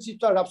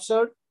relationships are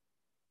ruptured,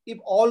 if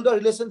all the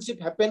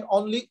relationships happen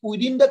only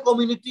within the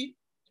community,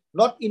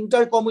 not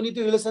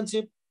inter-community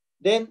relationship,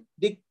 then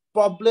the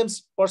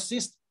problems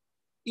persist.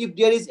 If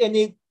there is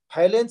any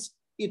violence,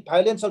 if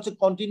violence also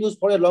continues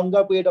for a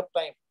longer period of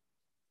time.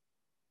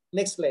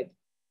 Next slide.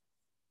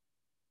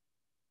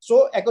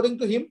 So according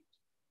to him,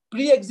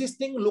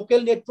 pre-existing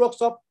local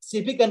networks of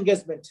civic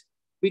engagement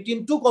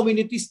between two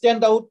communities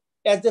stand out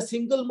as the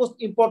single most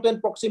important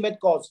proximate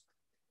cause.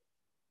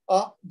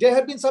 There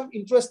have been some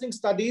interesting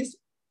studies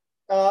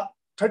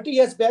 30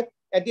 years back,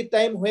 at the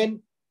time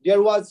when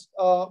there was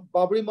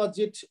Babri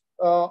Masjid,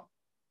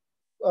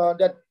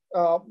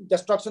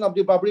 destruction of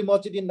the Babri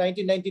Masjid in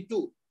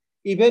 1992.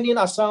 Even in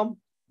Assam,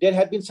 there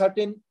had been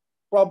certain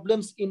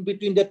problems in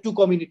between the two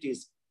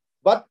communities.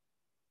 But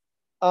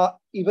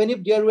even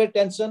if there were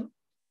tension,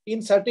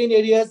 in certain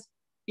areas,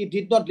 it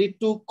did not lead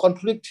to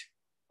conflict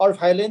or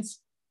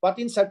violence, but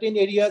in certain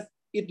areas,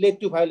 it led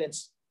to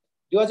violence.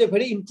 There was a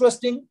very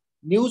interesting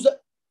news,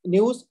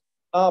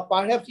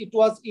 perhaps it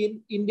was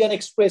in Indian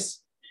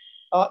Express.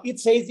 It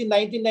says in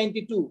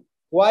 1992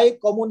 why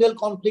communal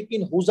conflict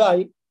in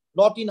Huzai,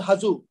 not in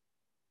Haju?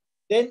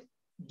 Then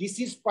this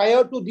is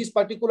prior to this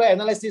particular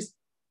analysis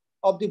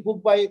of the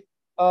book by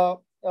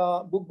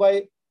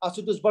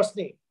Asutosh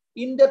Varshney.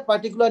 In that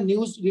particular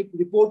news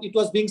report, it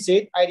was being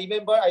said, I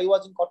remember I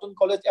was in Cotton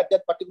College at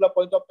that particular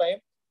point of time,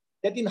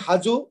 that in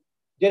Haju,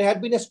 there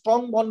had been a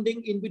strong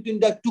bonding in between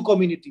the two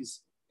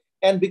communities.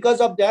 And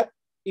because of that,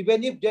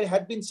 even if there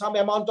had been some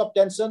amount of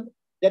tension,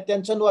 that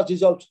tension was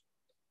resolved.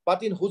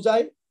 But in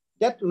Huzai,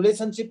 that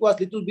relationship was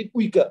a little bit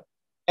weaker.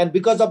 And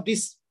because of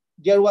this,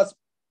 there was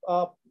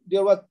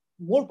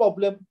more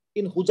problem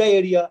in Huzai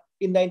area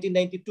in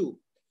 1992.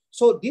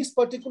 So this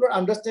particular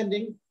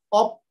understanding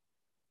of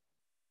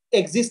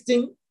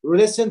existing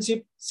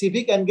relationship,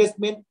 civic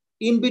engagement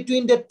in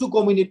between the two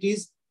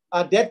communities,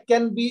 that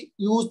can be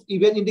used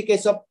even in the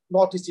case of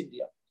Northeast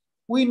India.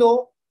 We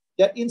know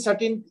that in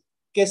certain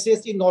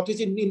cases in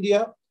Northeast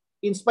India,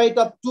 in spite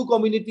of two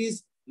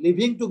communities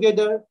living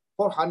together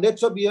for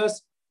hundreds of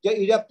years, there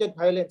erupted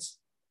violence,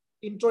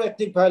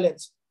 inter-ethnic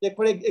violence. Like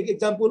for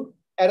example,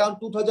 around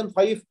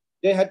 2005,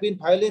 there had been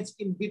violence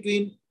in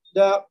between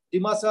the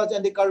Dimasas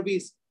and the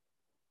Karbis.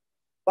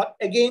 But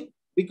again,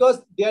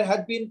 because there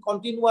had been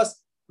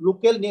continuous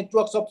local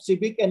networks of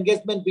civic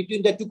engagement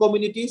between the two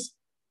communities,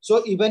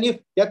 so even if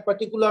that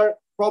particular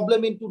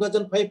problem in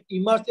 2005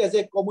 emerged as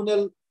a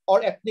communal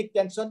or ethnic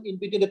tension in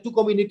between the two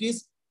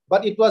communities,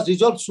 but it was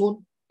resolved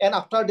soon. And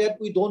after that,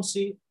 we don't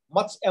see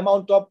much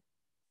amount of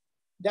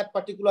that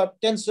particular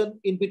tension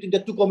in between the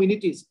two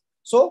communities.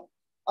 So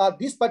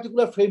this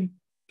particular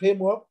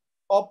framework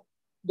of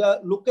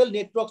the local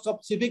networks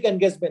of civic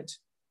engagement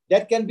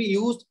that can be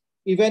used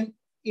even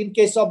in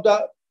case of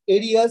the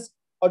areas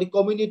or the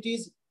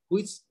communities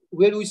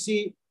where we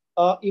see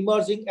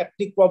emerging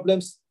ethnic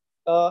problems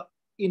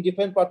in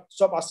different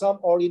parts of Assam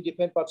or in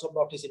different parts of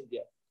Northeast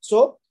India.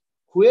 So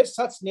where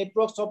such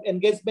networks of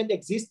engagement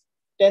exist,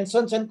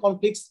 tensions and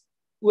conflicts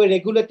were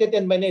regulated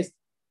and managed.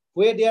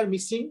 Where they are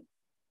missing,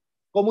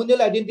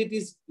 communal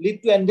identities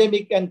lead to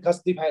endemic and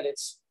ghastly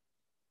violence.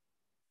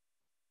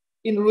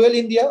 In rural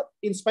India,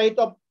 in spite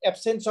of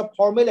absence of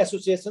formal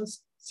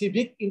associations,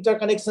 civic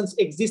interconnections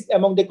exist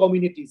among the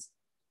communities.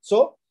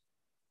 So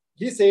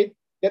he said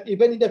that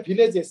even in the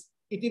villages,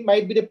 it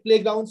might be the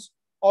playgrounds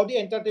or the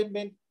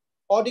entertainment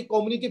or the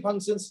community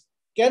functions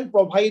can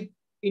provide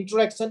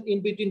interaction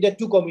in between the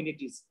two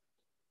communities.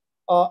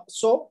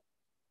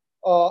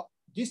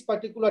 This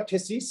particular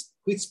thesis,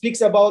 which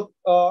speaks about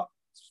the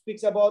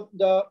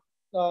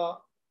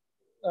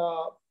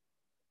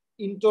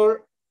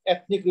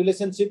inter-ethnic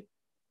relationship,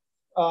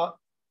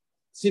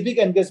 civic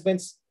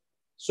engagements.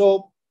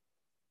 So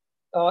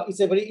it's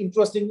a very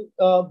interesting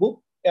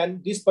book,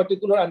 and this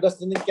particular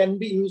understanding can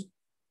be used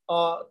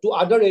to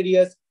other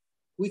areas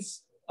which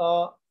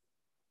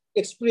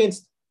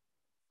experienced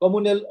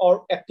communal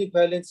or ethnic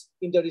violence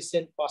in the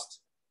recent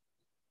past.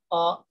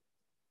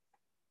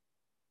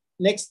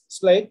 Next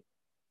slide.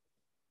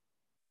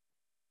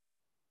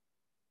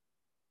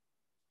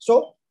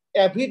 So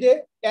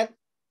everyday and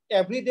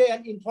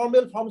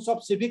informal forms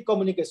of civic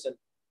communication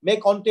may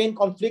contain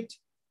conflict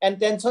and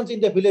tensions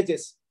in the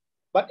villages,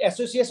 but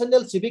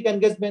associational civic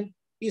engagement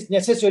is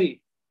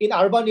necessary in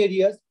urban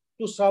areas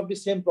to serve the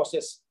same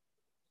process.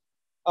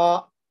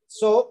 But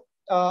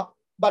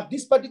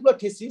this particular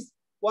thesis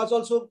was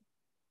also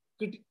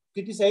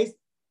criticized.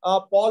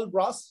 Paul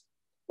Brass,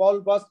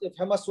 a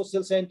famous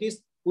social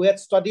scientist who had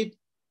studied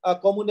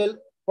communal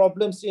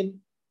problems in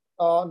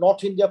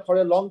North India for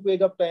a long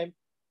period of time,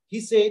 he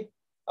said,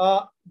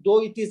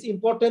 though it is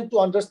important to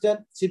understand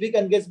civic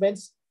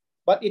engagements,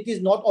 but it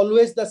is not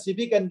always the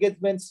civic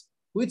engagements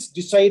which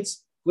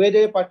decides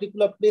whether a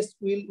particular place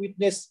will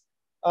witness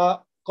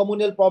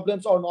communal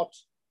problems or not.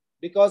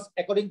 Because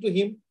according to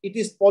him, it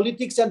is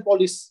politics and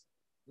police,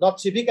 not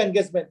civic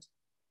engagement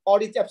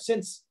or its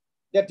absence,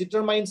 that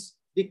determines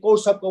the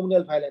course of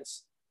communal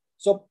violence.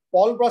 So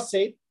Paul Brass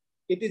said,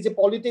 it is the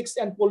politics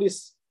and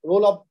police,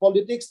 role of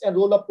politics and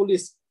role of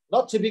police,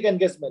 not civic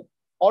engagement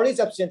or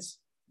its absence,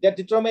 that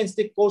determines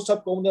the course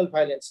of communal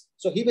violence.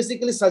 So he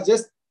basically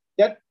suggests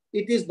that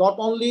it is not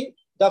only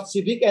the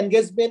civic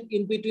engagement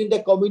in between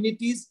the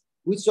communities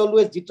which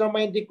always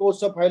determine the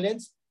course of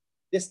violence,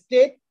 the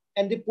state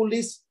and the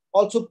police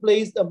also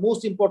plays the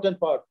most important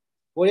part.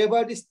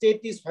 Wherever the state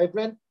is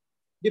vibrant,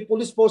 the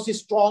police force is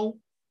strong,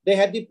 they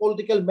have the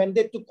political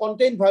mandate to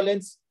contain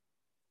violence.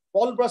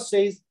 Paul Brass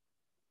says,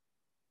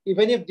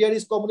 even if there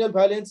is communal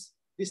violence,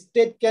 the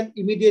state can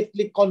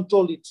immediately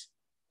control it.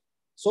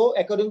 So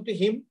according to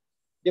him,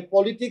 the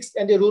politics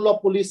and the role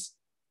of police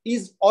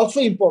is also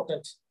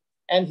important.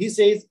 And he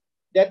says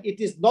that it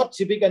is not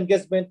civic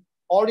engagement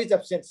or its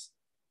absence.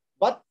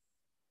 But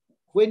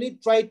when we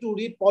try to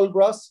read Paul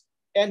Brass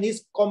and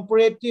his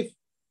comparative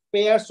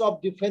pairs of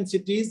different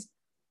cities,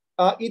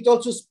 it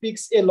also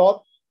speaks a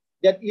lot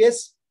that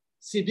yes,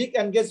 civic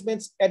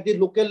engagements at the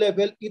local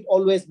level, it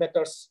always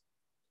matters.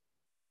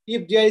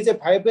 If there is a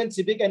vibrant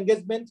civic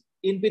engagement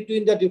in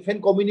between the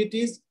different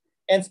communities,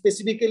 and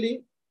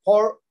specifically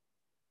for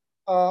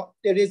a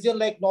region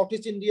like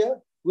Northeast India,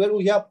 where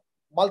we have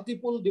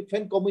multiple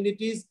different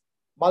communities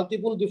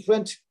multiple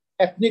different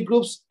ethnic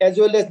groups as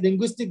well as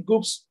linguistic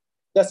groups.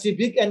 The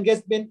civic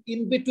engagement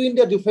in between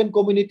the different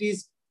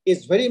communities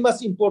is very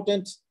much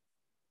important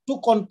to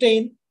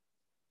contain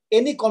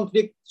any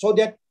conflict so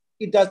that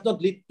it does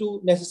not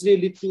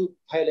necessarily lead to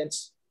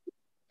violence.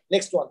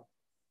 Next one.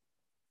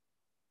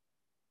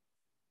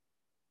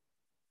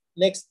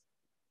 Next.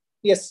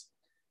 Yes.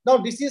 Now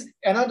this is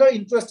another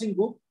interesting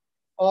book.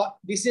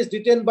 This is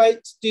written by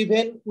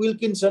Stephen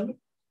Wilkinson.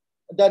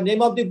 The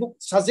name of the book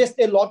suggests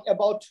a lot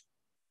about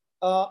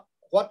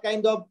what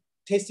kind of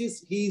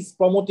thesis he is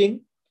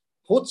promoting.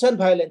 Votes and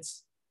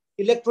Violence,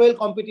 Electoral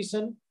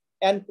Competition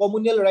and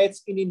Communal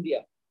Rights in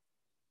India.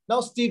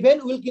 Now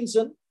Stephen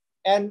Wilkinson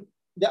and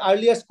the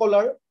earlier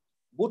scholar,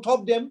 both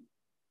of them,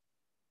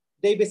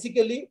 they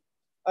basically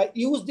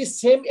use the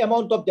same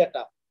amount of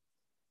data.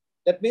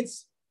 That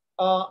means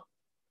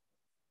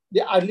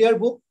the earlier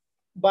book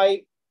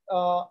by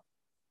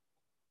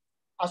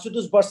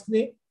Ashutosh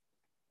Varshney,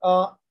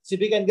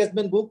 Civic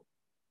Engagement book,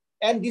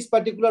 and this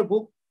particular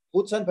book,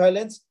 Votes and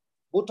Violence,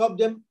 both of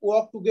them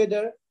work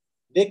together.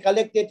 They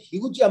collected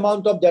huge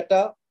amount of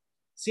data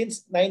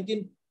since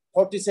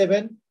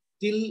 1947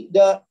 till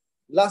the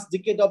last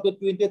decade of the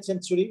 20th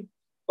century.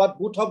 But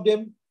both of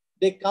them,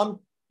 they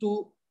come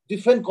to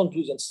different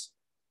conclusions.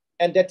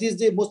 And that is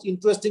the most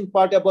interesting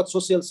part about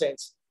social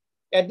science.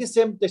 At the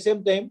same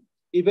time,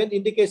 even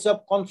in the case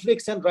of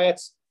conflicts and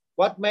riots,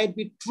 what might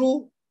be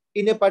true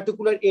in a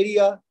particular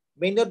area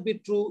may not be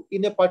true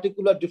in a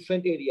particular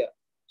different area.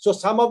 So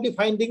some of the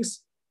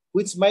findings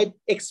which might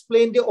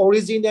explain the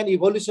origin and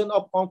evolution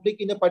of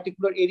conflict in a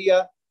particular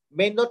area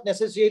may not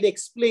necessarily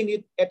explain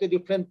it at a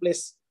different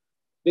place,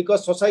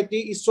 because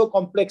society is so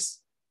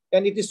complex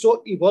and it is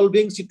so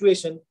evolving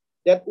situation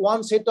that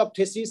one set of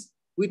theses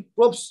with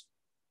proofs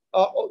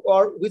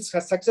or which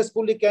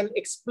successfully can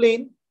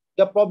explain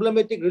the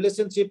problematic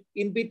relationship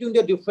in between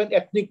the different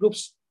ethnic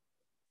groups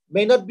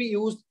may not be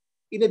used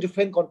in a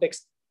different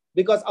context,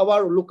 because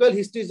our local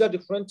histories are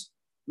different,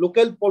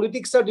 local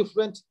politics are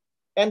different,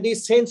 and the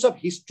sense of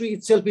history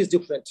itself is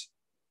different.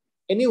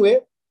 Anyway,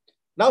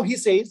 now he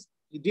says,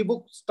 the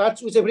book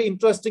starts with a very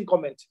interesting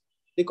comment.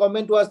 The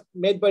comment was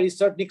made by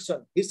Richard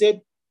Nixon. He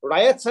said,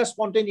 riots are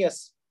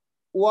spontaneous,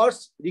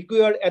 wars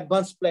require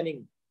advanced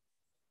planning.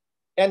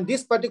 And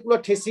this particular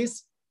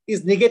thesis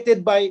is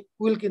negated by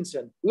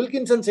Wilkinson.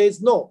 Wilkinson says,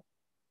 no,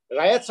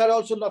 riots are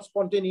also not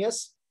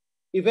spontaneous.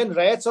 Even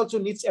riots also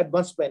needs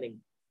advanced planning.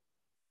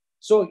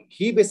 So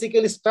he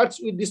basically starts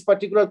with this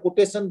particular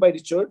quotation by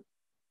Richard,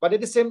 but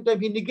at the same time,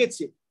 he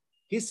negates it.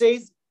 He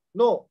says,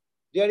 no,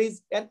 there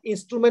is an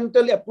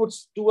instrumental approach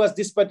towards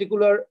this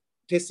particular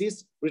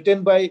thesis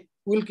written by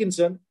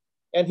Wilkinson.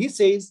 And he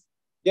says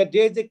that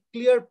there is a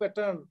clear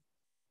pattern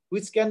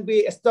which can be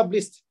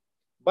established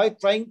by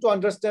trying to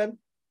understand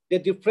the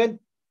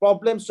different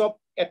problems of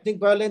ethnic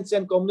violence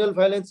and communal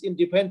violence in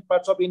different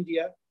parts of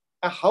India,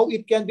 and how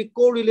it can be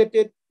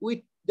correlated with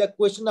the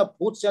question of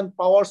votes and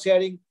power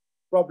sharing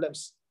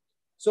problems.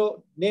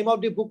 So name of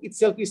the book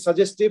itself is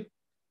suggestive.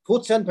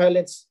 Votes and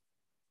Violence,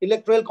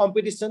 Electoral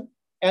Competition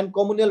and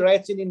Communal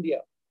Rights in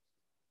India.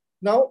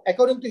 Now,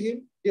 according to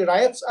him, the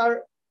riots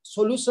are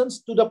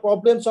solutions to the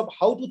problems of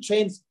how to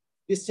change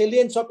the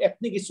salience of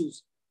ethnic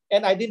issues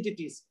and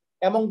identities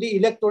among the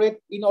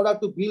electorate in order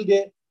to build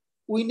a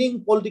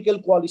winning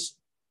political coalition.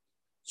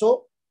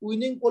 So,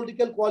 winning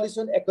political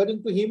coalition,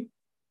 according to him,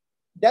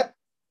 that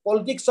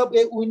politics of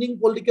a winning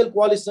political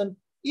coalition,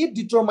 it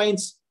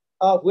determines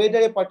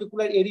whether a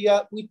particular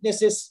area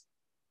witnesses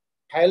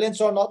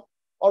violence or not,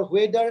 or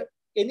whether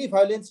any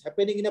violence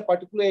happening in a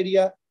particular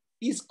area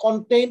is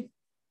contained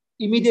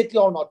immediately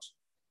or not.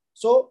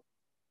 So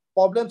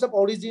problems of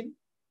origin,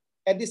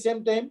 at the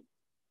same time,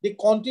 the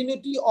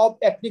continuity of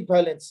ethnic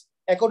violence,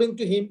 according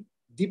to him,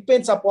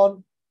 depends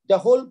upon the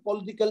whole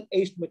political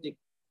arithmetic.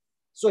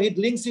 So he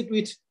links it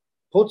with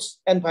votes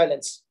and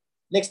violence.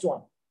 Next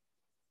one.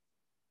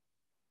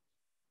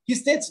 He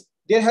states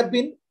there had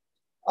been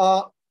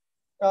no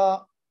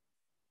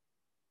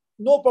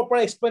proper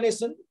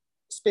explanation,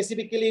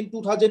 specifically in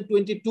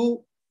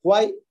 2022,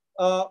 why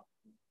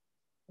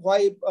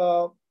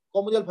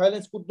communal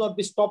violence could not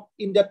be stopped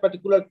in that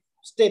particular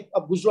state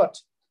of Gujarat.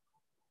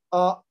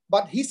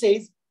 But he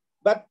says,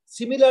 but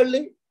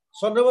similarly,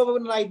 Chandrababu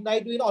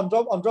Naidu in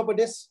Andhra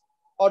Pradesh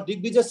or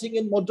Digvijay Singh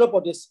in Madhya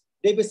Pradesh,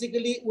 they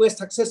basically were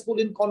successful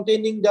in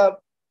containing the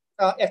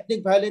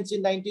ethnic violence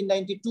in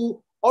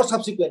 1992 or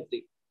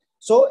subsequently.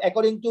 So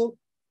according to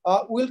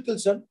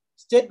Wilkinson,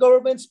 state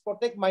governments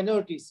protect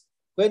minorities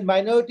when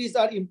minorities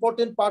are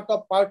important part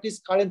of party's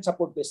current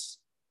support base.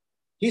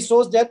 He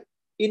shows that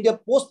in the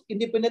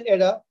post-independent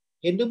era,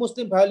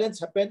 Hindu-Muslim violence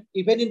happened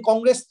even in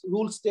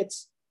Congress-ruled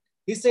states.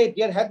 He said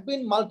there had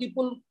been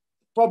multiple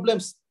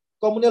problems,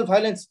 communal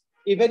violence,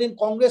 even in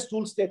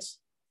Congress-ruled states.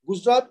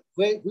 Gujarat,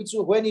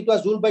 when it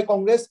was ruled by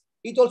Congress,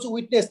 it also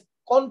witnessed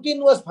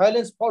continuous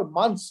violence for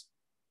months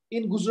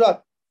in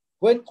Gujarat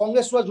when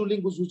Congress was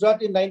ruling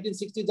Gujarat in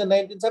 1960s and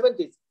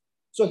 1970s.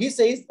 So he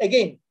says,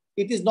 again,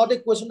 it is not a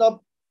question of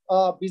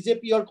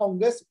BJP or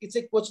Congress, it's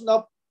a question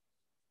of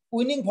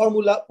winning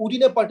formula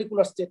within a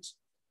particular state.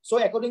 So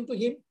according to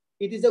him,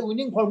 it is a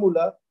winning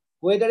formula.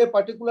 Whether a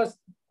particular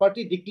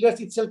party declares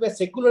itself as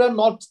secular or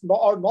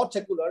not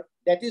secular,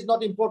 that is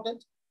not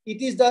important.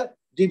 It is the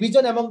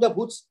division among the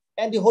votes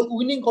and the whole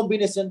winning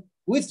combination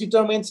which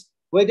determines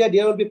whether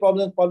there will be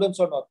problems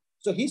or not.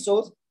 So he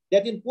shows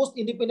that in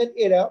post-independent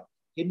era,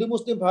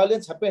 Hindu-Muslim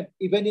violence happened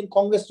even in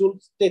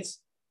Congress-ruled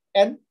states.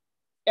 And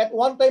at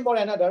one time or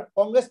another,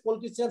 Congress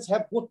politicians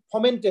have both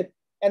fomented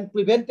and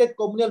prevented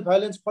communal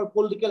violence for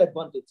political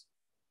advantage.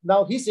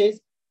 Now he says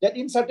that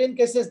in certain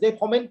cases they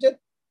fomented,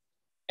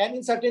 and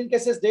in certain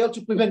cases they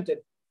also prevented.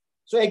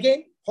 So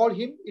again, for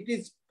him, it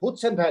is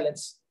votes and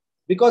violence,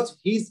 because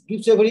he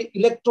gives a very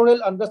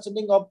electoral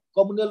understanding of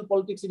communal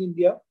politics in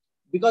India.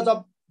 Because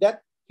of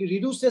that, he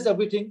reduces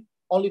everything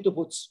only to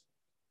votes.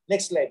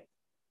 Next slide.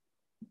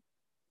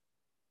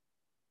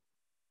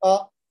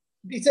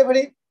 It's a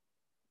very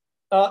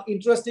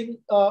interesting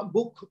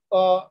book.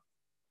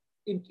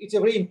 It's a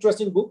very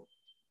interesting book.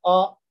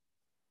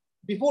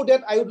 Before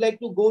that, I would like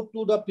to go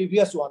to the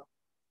previous one,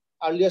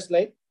 earlier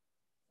slide.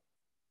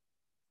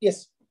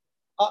 Yes.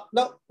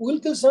 Now,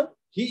 Wilkinson,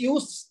 he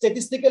used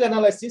statistical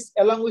analysis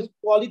along with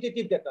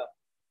qualitative data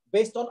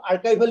based on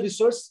archival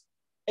research,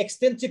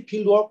 extensive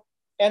fieldwork,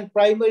 and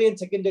primary and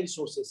secondary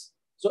sources.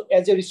 So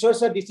as a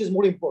researcher, this is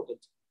more important.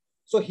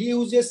 So he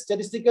uses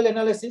statistical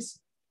analysis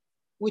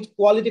with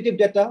qualitative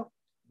data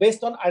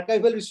based on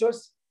archival research,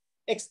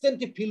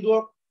 extensive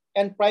fieldwork,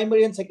 and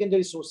primary and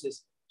secondary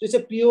sources. So it's a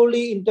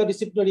purely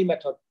interdisciplinary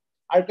method.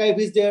 Archive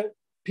is there,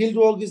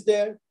 fieldwork is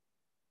there,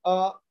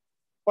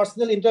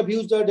 personal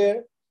interviews are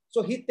there.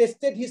 So he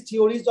tested his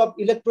theories of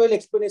electoral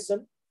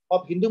explanation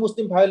of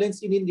Hindu-Muslim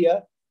violence in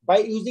India by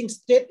using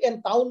state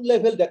and town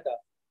level data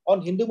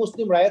on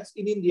Hindu-Muslim riots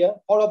in India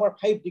for over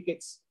 5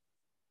 decades.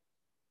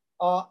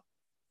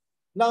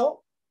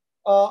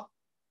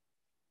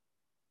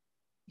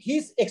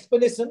 His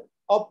explanation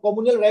of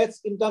communal riots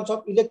in terms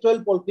of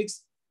electoral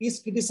politics is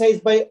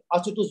criticized by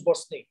Ashutosh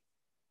Varshney.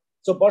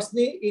 So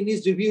Varshney, in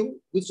his review,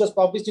 which was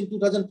published in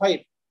 2005,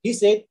 he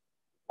said,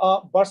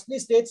 Varshney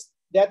states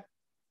that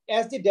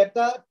as the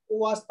data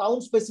was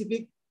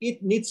town-specific,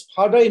 it needs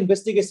further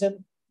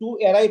investigation to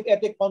arrive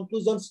at the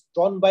conclusions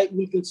drawn by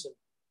Wilkinson.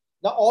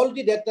 Now, all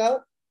the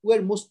data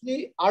were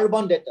mostly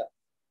urban data.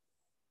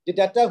 The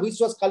data which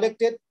was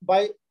collected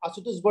by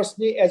Ashutosh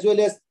Varshney as well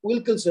as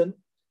Wilkinson,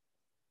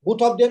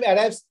 both of them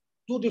arrives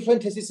two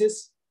different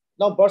theses.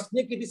 Now,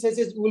 Varshney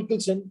criticizes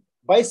Wilkinson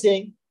by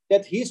saying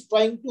that he's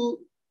trying to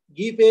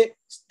give a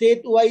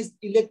state-wise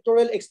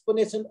electoral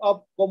explanation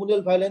of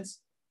communal violence,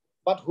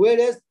 but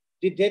whereas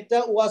the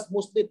data was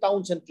mostly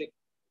town-centric,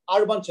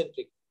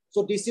 urban-centric.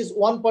 So this is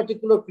one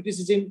particular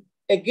criticism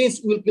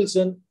against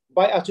Wilkinson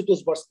by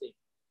Ashutosh Varshney.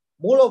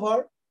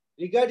 Moreover,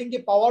 regarding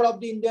the power of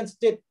the Indian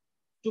state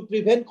to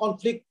prevent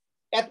conflict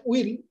at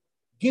will,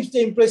 gives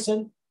the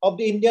impression of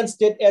the Indian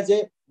state as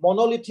a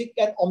monolithic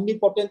and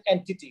omnipotent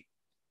entity.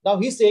 Now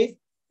he says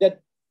that,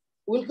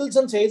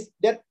 Wilkinson says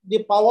that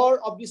the power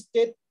of the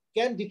state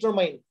can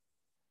determine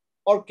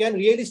or can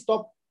really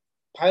stop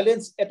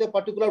violence at a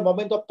particular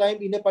moment of time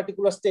in a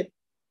particular state.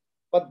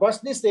 But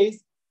Varshney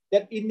says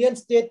that Indian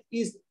state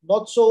is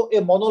not so a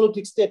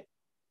monolithic state.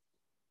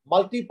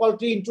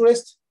 Multi-party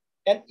interest,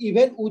 and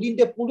even within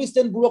the police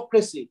and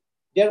bureaucracy,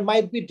 there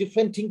might be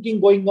different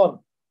thinking going on.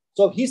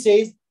 So he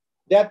says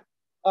that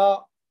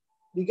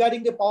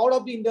regarding the power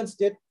of the Indian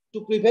state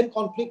to prevent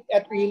conflict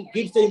at will,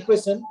 gives the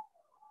impression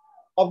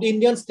of the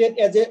Indian state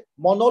as a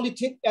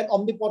monolithic and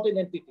omnipotent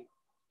entity.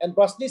 And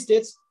Varshney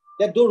states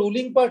that the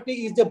ruling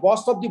party is the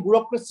boss of the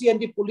bureaucracy and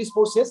the police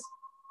forces,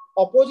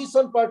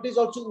 opposition parties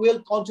also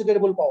wield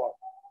considerable power.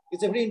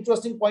 It's a very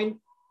interesting point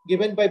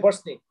given by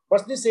Varshney.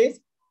 Varshney says,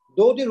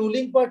 though the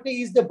ruling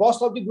party is the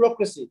boss of the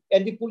bureaucracy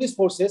and the police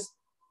forces,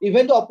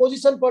 even the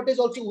opposition parties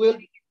also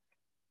wield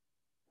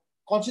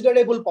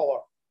considerable power.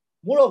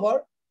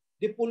 Moreover,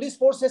 the police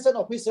forces and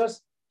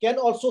officers can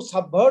also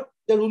subvert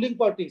the ruling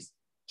parties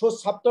through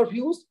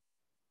subterfuge,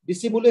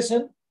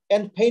 dissimulation,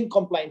 and feigned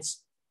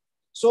compliance.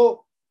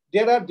 So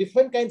there are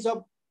different kinds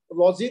of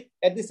logic.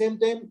 At the same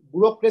time,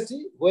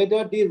 bureaucracy,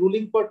 whether the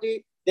ruling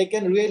party, they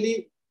can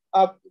really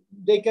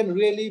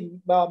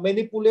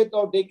manipulate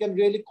or they can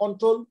really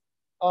control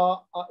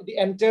the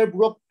entire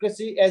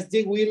bureaucracy as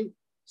they will.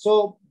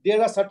 So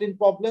there are certain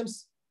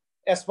problems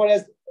as far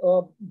as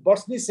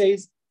Varshney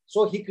says.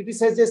 So he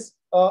criticizes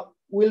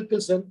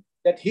Wilkinson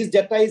that his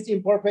data is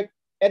imperfect.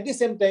 At the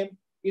same time,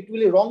 it will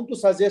be wrong to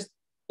suggest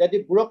that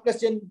the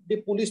bureaucracy and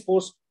the police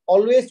force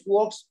always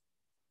works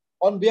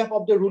on behalf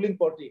of the ruling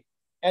party.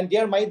 And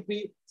there might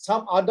be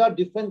some other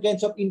different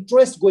kinds of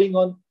interest going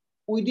on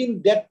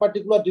within that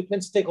particular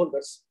different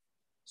stakeholders.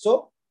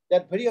 So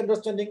that very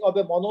understanding of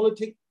a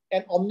monolithic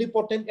and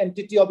omnipotent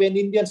entity of an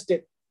Indian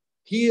state,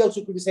 he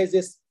also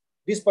criticizes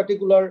this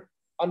particular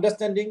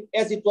understanding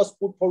as it was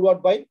put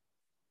forward by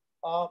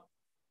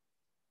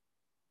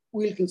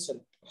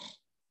Wilkinson.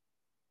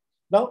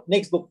 Now,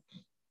 next book.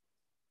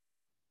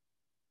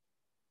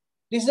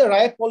 This is a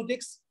riot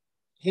politics,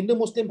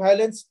 Hindu-Muslim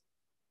violence,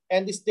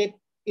 and the state,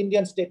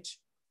 Indian state.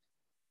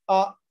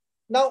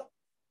 Now,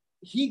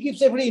 he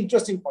gives a very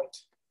interesting point.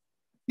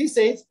 He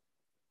says,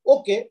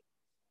 okay,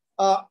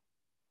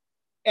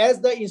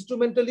 as the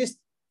instrumentalist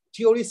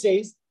theory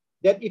says,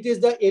 that it is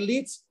the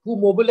elites who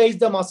mobilize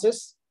the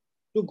masses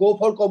to go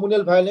for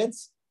communal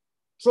violence,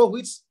 through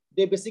which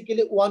they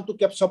basically want to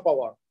capture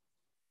power.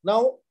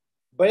 Now,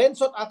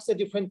 Berensot asks a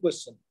different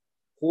question.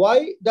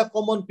 Why the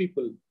common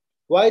people,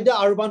 why the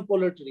urban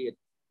proletariat,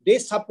 they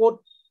support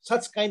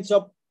such kinds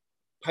of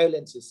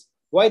violences?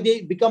 Why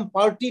they become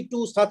party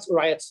to such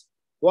riots?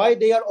 Why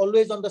they are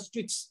always on the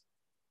streets?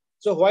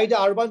 So why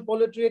the urban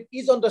proletariat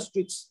is on the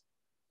streets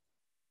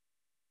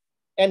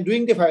and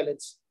doing the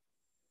violence?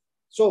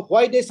 So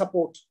why they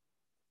support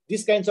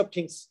these kinds of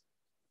things?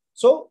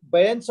 So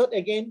Berensot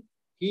again,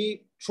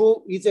 he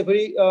is a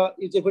very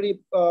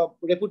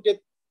reputed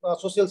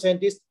social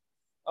scientist.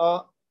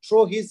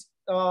 Through his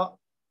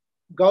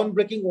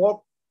groundbreaking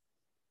work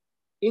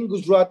in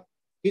Gujarat,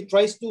 he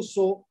tries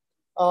to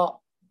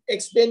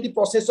explain the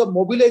process of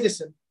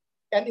mobilization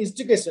and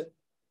instigation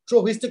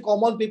through which the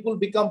common people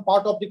become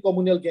part of the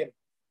communal game.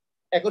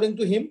 According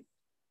to him,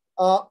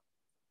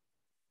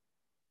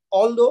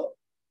 although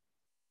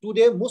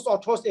today most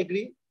authors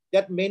agree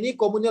that many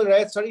communal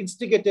riots are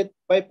instigated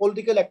by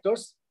political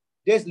actors,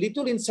 there's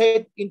little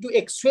insight into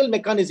actual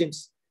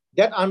mechanisms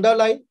that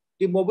underlie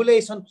the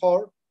mobilization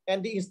for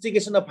and the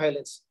instigation of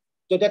violence.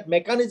 So that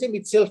mechanism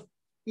itself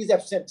is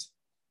absent.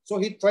 So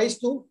he tries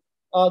to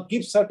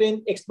give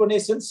certain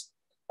explanations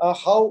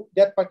how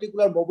that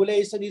particular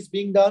mobilization is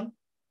being done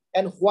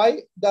and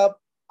why the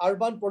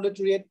urban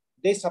proletariat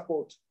they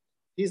support.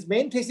 His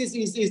main thesis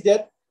is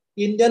that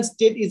Indian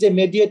state is a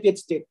mediated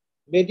state.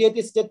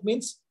 Mediated state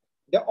means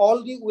that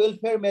all the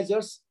welfare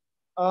measures,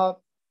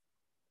 for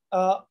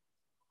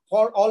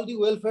all the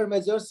welfare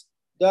measures,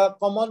 the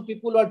common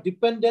people are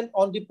dependent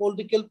on the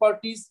political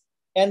parties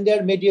and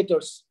their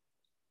mediators,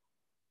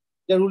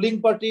 the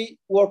ruling party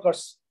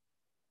workers.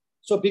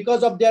 So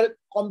because of their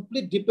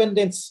complete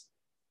dependence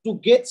to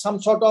get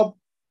some sort of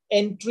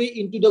entry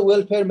into the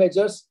welfare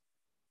measures,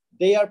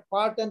 they are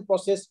part and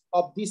process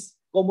of this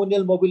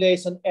communal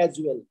mobilization as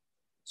well.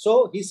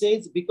 So he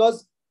says,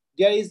 because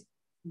there is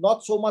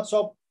not so much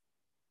of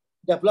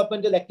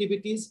developmental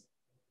activities,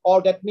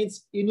 or that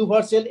means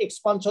universal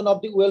expansion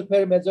of the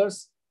welfare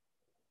measures,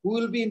 who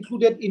will be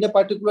included in a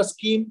particular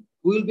scheme,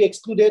 who will be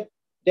excluded,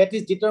 that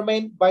is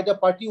determined by the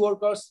party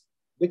workers.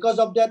 Because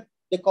of that,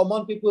 the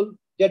common people,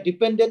 they're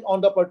dependent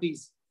on the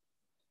parties.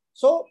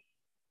 So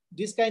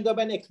this kind of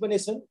an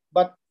explanation,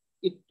 but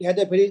it had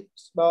a very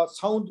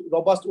sound,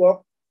 robust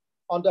work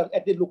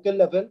at the local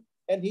level,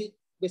 and he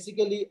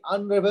basically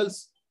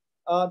unravels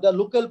the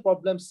local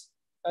problems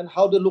and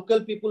how the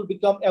local people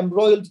become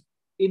embroiled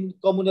in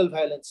communal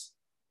violence.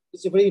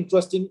 It's a very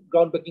interesting,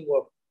 groundbreaking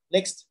work.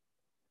 Next.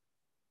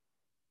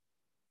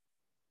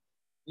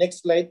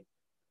 Next slide.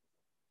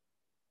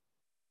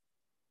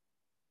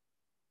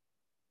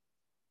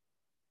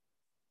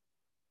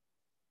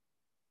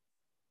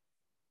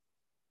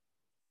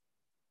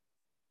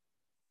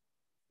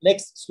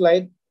 Next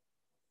slide.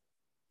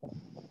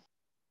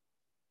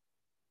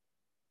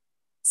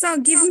 So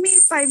give me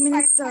 5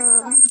 minutes.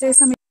 There's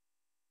some.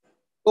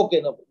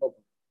 Okay, no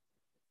problem.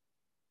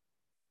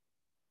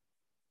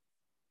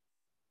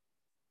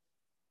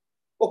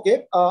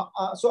 Okay,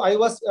 so I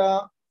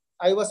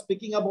was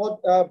speaking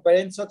about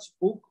Berensot's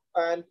book,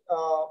 and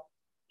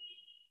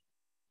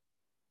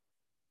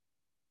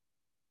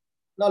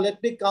now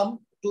let me come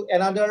to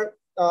another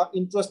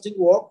interesting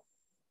work.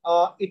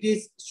 It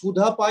is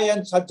Sudha Pai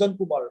and Sajjan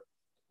Kumar.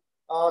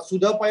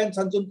 Sudha Pai and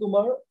Sajjan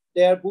Kumar,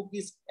 their book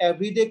is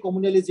Everyday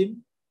Communalism,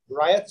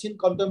 Riots in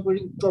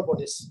Contemporary Uttar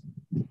Pradesh.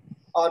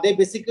 They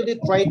basically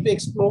try to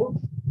explore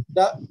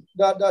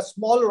the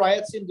small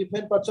riots in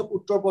different parts of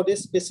Uttar Pradesh,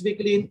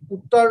 specifically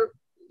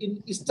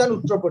in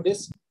eastern Uttar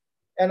Pradesh,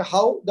 and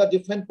how the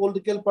different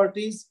political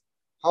parties,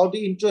 how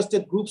the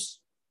interested groups,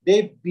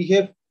 they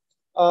behave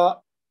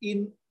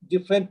in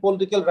different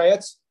political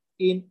riots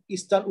in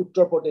eastern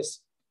Uttar Pradesh,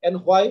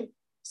 and why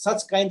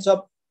such kinds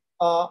of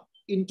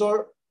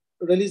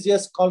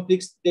inter-religious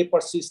conflicts, they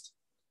persist.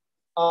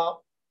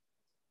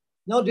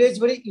 Now there is a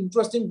very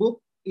interesting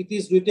book. It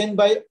is written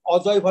by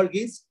Ajoy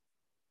Varghese.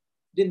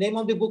 The name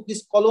of the book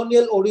is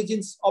Colonial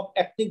Origins of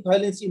Ethnic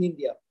Violence in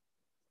India.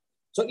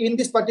 So in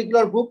this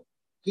particular book,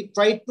 he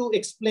tried to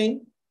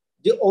explain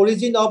the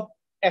origin of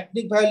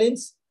ethnic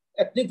violence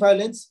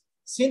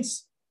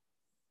since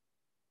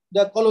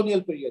the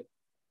colonial period.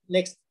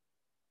 Next.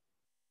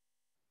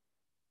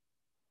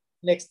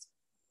 Next.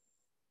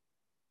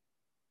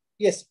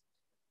 Yes.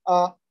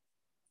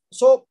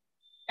 So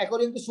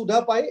according to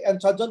Sudha Pai and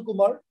Sajjan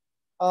Kumar,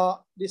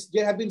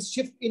 there have been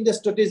shift in the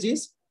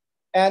strategies,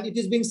 and it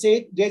is being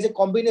said there is a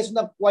combination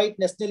of quiet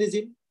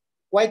nationalism,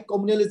 quiet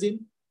communalism,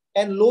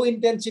 and low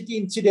intensity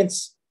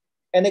incidents,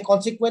 and a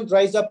consequent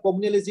rise of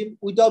communalism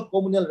without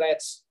communal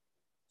riots.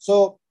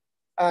 So,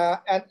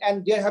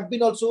 and there have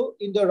been also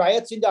in the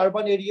riots in the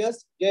urban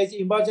areas, there is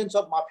emergence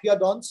of mafia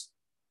dons,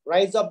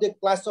 rise of the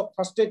class of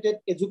frustrated,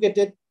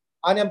 educated,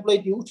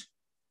 unemployed youth,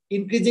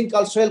 increasing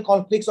cultural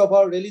conflicts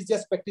over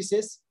religious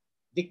practices,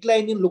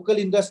 decline in local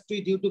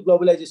industry due to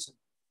globalization.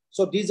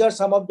 So these are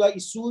some of the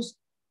issues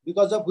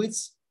because of which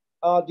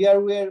there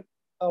were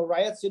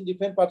riots in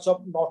different parts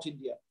of North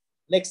India.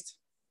 Next.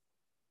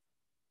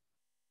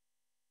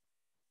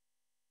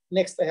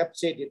 Next, I have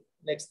said it.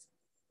 Next.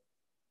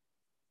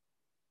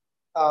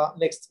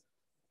 Next.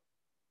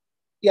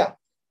 Yeah.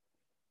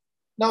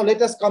 Now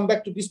let us come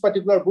back to this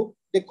particular book,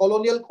 The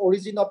Colonial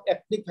Origin of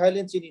Ethnic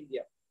Violence in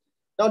India.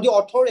 Now the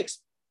author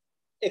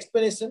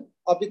explanation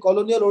of the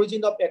colonial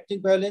origin of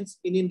ethnic violence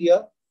in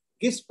India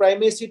gives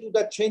primacy to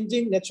the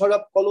changing nature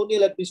of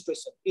colonial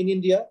administration in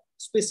India,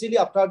 especially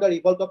after the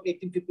revolt of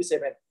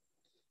 1857.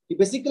 He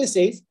basically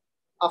says,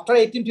 after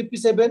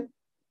 1857,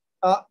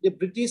 the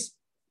British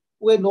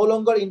were no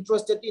longer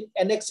interested in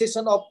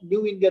annexation of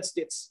new Indian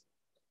states.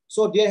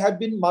 So there have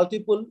been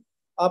multiple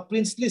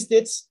princely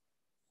states.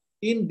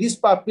 In these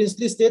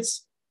princely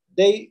states,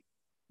 they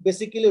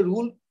basically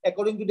rule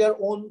according to their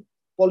own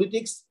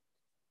politics.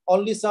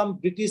 Only some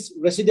British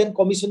resident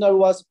commissioner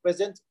was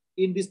present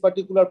in these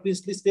particular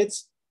princely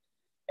states.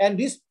 And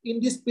in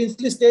these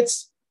princely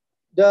states,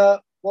 the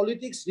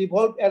politics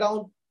revolved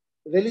around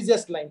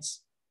religious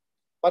lines.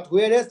 But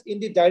whereas in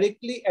the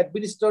directly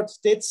administered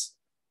states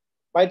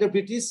by the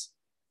British,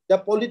 the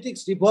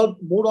politics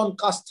revolved more on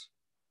caste.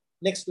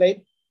 Next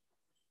slide.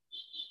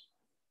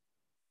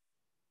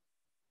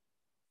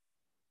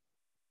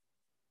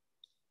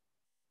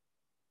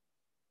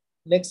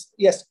 Next,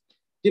 yes.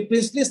 The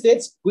princely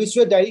states, which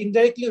were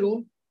indirectly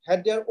ruled,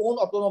 had their own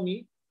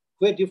autonomy,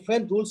 where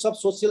different rules of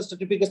social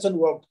stratification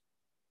worked.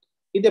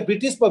 In the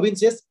British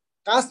provinces,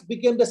 caste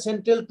became the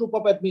central troop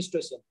of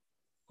administration,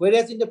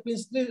 whereas in the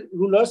princely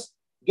rulers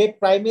gave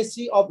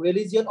primacy of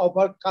religion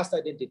over caste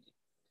identity.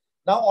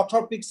 Now,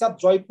 author picks up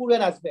Jaipur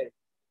and Ajmer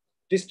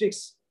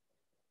districts.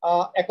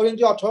 According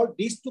to the author,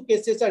 these two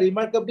cases are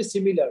remarkably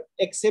similar,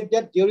 except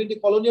that during the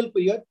colonial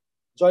period,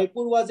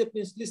 Jaipur was a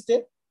princely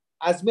state,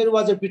 Ajmer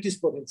was a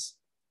British province.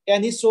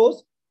 And he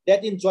shows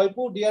that in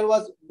Jaipur, there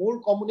was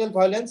more communal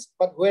violence,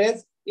 but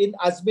whereas in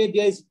Ajmer,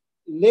 there is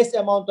less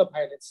amount of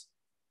violence.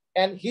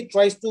 And he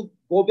tries to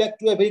go back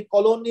to a very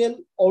colonial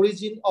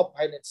origin of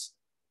violence.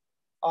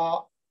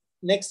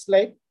 Next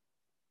slide.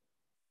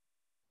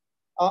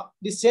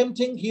 The same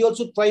thing he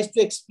also tries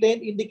to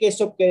explain in the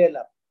case of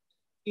Kerala.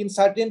 In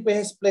certain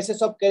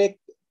places of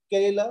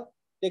Kerala,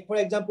 take for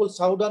example,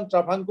 Southern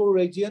Travancore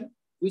region,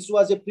 which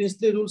was a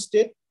princely ruled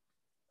state,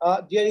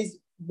 there is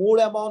more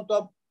amount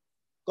of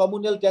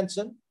communal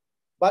tension,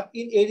 but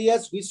in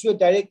areas which were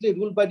directly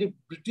ruled by the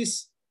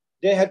British,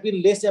 there had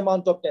been less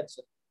amount of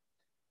tension.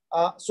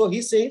 So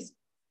he says,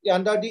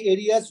 under the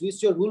areas which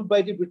were ruled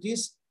by the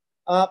British,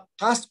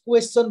 caste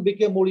question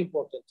became more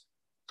important.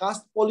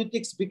 Caste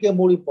politics became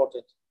more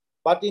important.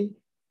 But in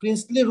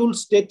princely ruled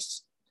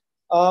states,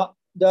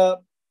 the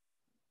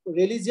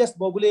religious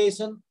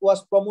mobilization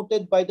was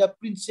promoted by the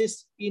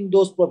princes in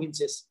those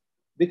provinces.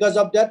 Because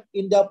of that,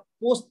 in the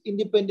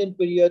post-independent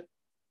period,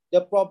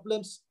 the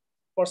problems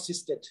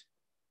persisted.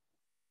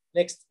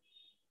 Next.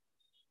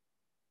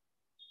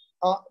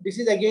 This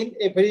is again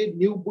a very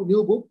new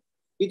book.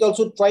 It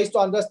also tries to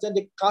understand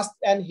the caste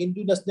and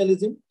Hindu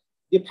nationalism,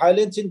 the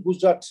violence in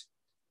Gujarat.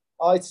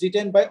 It's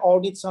written by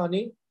Ornit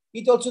Sahni.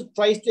 It also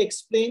tries to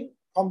explain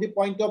from the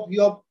point of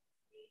view of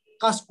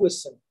caste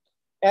question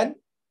and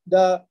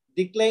the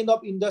decline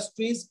of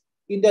industries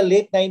in the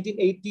late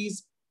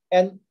 1980s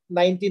and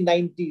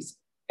 1990s,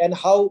 and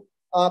how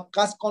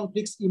caste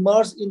conflicts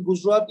emerged in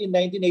Gujarat in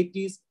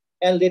 1980s,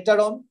 and later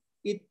on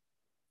it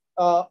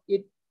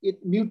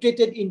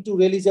mutated into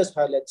religious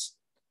violence.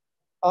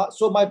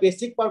 So my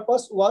basic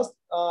purpose was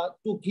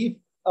to give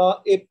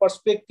a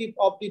perspective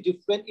of the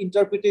different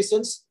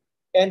interpretations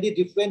and the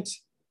different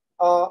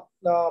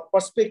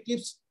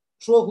perspectives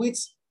through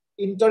which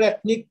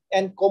interethnic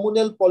and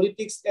communal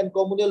politics and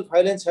communal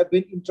violence have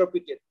been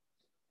interpreted.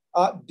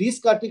 These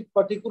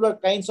particular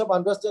kinds of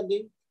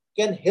understanding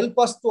can help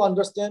us to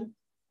understand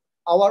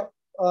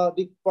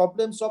the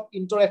problems of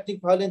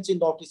interethnic violence in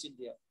Northeast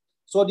India.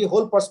 So the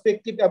whole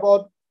perspective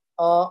about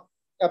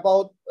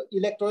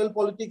electoral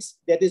politics,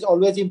 that is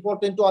always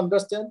important to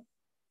understand.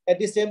 At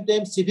the same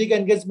time, civic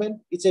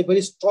engagement, it's a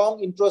very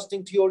strong,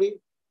 interesting theory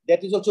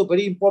that is also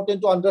very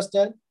important to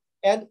understand.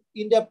 And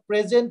in the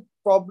present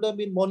problem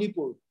in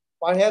Manipur,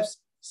 perhaps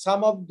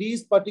some of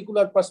these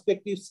particular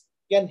perspectives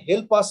can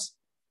help us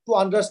to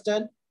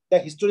understand the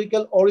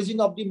historical origin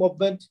of the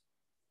movement,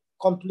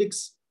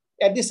 conflicts,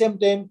 at the same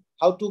time,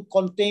 how to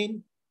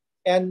contain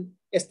and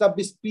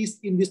establish peace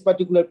in this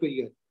particular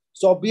period.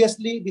 So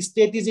obviously, the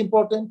state is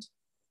important,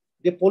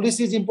 the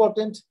policy is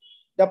important,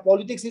 the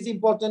politics is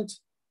important,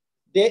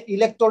 the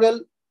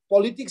electoral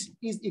politics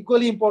is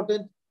equally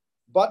important,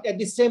 but at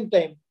the same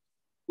time,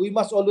 we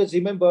must always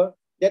remember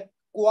that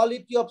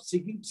quality of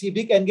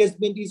civic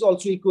engagement is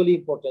also equally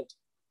important.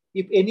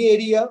 If any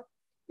area,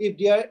 if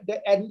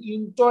an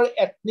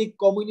inter-ethnic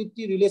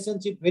community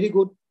relationship very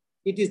good,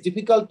 it is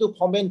difficult to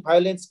foment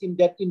violence in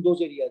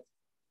those areas.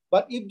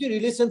 But if the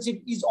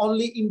relationship is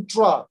only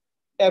intra,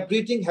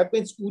 everything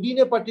happens within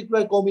a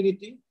particular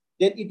community,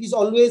 then it is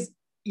always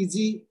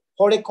easy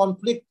for a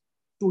conflict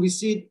to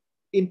recede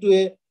into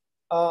a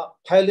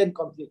violent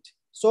conflict.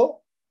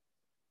 So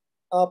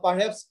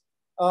perhaps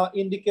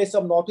in the case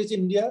of Northeast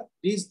India,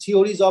 these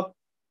theories of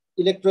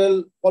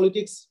electoral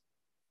politics,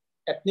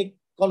 ethnic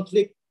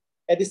conflict,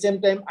 at the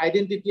same time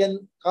identity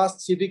and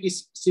caste civic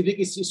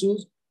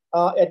issues,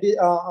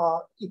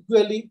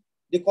 equally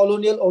the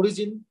colonial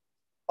origin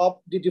of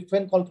the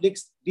different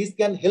conflicts, these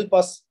can help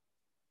us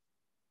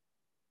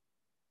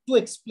to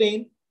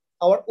explain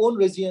our own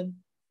region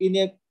in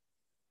a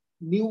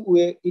new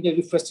way, in a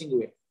refreshing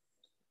way.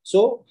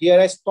 So here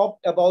I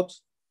stopped about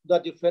the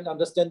different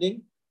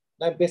understanding.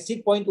 My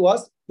basic point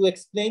was to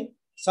explain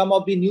some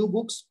of the new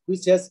books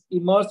which has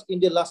emerged in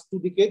the last 2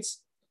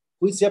 decades,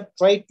 which have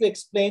tried to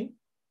explain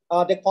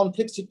the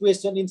conflict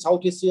situation in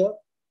South Asia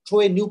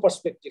through a new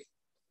perspective.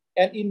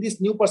 And in this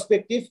new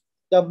perspective,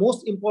 the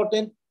most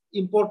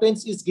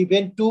importance is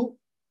given to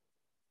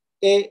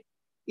a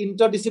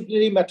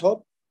interdisciplinary method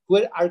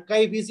where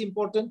archive is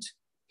important,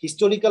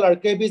 historical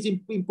archive is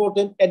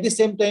important, at the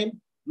same time,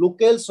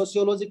 local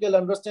sociological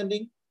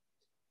understanding,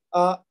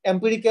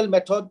 empirical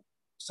method,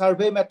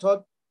 survey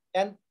method,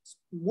 and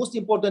most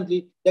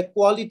importantly, the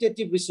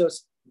qualitative research,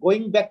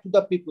 going back to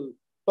the people,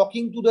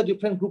 talking to the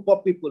different group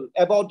of people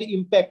about the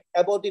impact,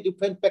 about the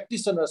different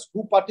practitioners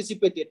who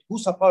participated, who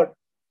suffered,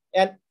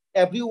 and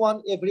every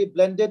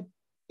blended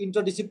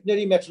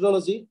interdisciplinary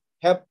methodology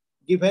have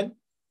given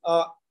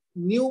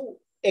new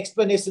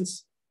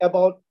explanations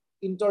about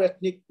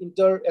interethnic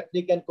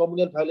and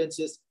communal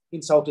violences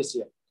in South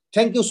Asia.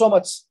 Thank you so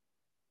much.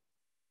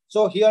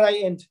 So here I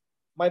end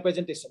my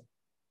presentation.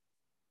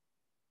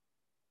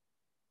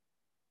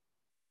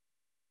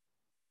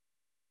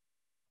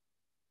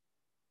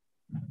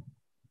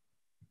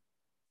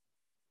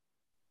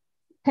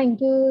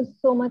 Thank you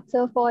so much,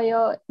 sir, for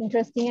your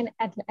interesting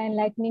and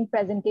enlightening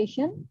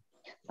presentation.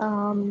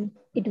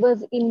 It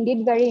was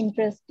indeed very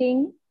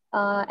interesting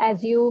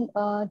as you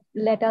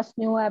let us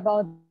know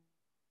about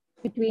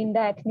between the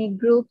ethnic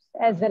groups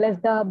as well as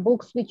the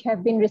books which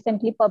have been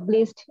recently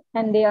published,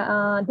 and they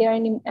are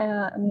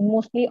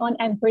mostly on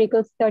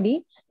empirical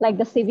study like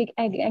the civic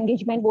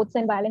engagement, votes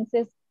and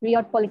violences,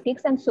 riot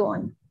politics, and so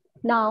on.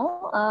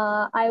 Now,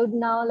 I would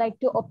now like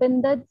to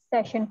open the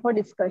session for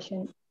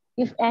discussion.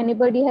 If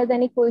anybody has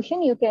any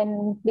question, you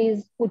can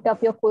please put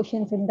up your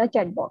questions in the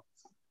chat box.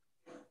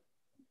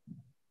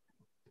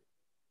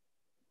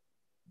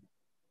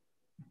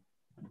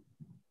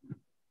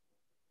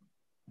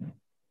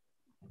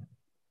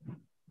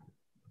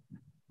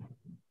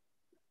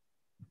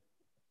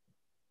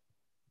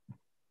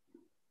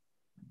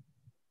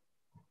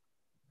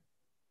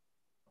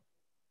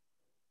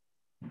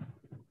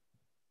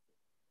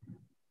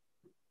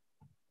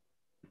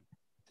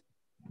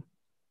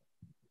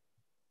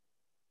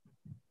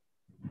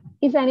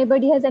 If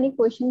anybody has any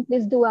question,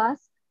 please do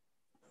ask.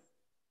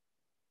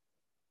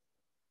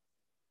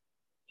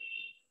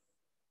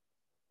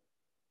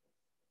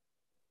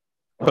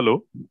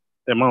 Hello,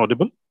 am I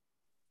audible?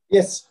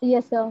 Yes.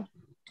 Yes, sir.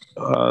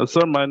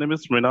 Sir, my name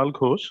is Mrinal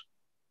Ghosh.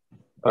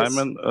 Yes. I'm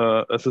an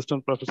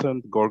assistant professor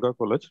in Gorga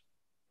College.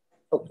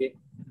 Okay.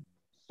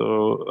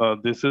 So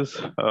this is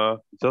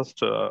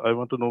just, I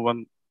want to know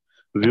one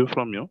view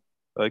from you.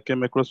 I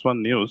came across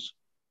one news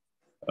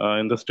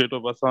in the state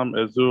of Assam,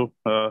 as you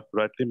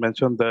rightly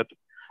mentioned, that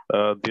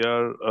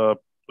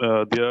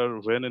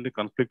when any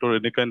conflict or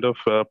any kind of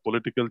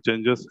political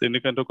changes, any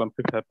kind of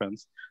conflict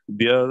happens,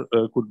 there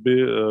could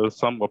be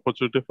some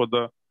opportunity for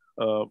the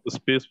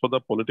space for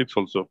the politics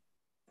also.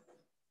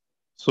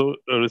 So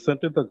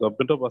recently, the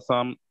government of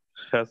Assam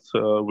has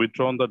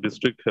withdrawn the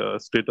district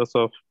status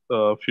of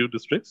few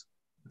districts,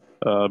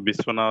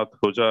 Biswanath,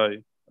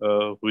 Hojai,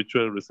 which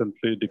were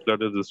recently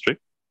declared as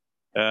district.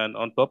 And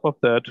on top of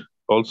that,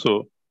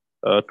 also,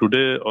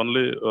 today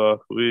only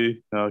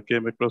we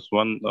came across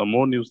one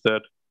more news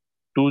that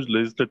 2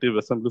 legislative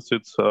assembly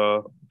seats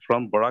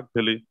from Barak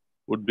Valley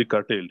would be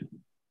curtailed.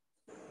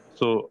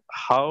 So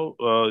how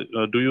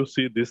do you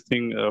see this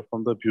thing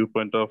from the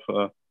viewpoint of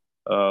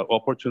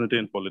opportunity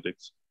in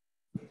politics?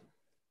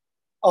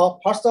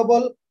 First of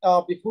all,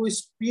 before we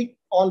speak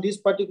on these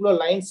particular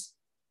lines,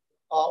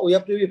 we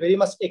have to be very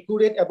much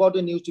accurate about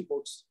the news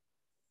reports.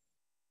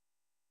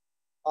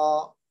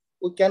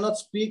 We cannot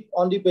speak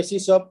on the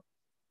basis of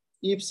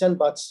ifs and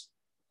buts.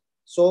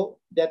 So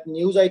that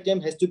news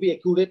item has to be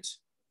accurate.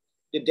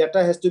 The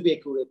data has to be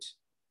accurate.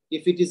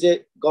 If it is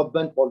a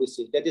government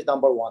policy, that is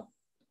number one.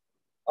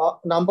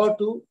 Number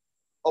two,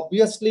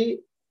 obviously,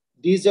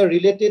 these are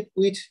related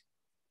with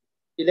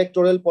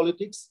electoral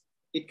politics.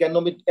 It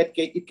cannot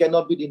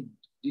be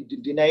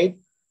denied.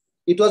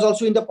 It was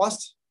also in the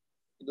past,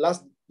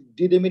 last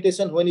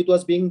delimitation when it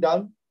was being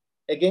done.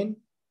 Again,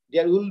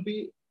 there will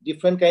be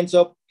different kinds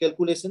of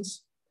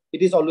calculations.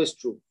 It is always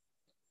true.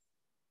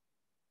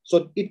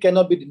 So it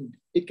cannot be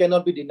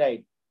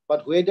denied.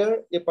 But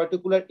whether a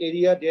particular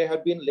area there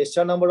have been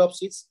lesser number of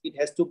seats, it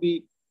has to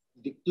be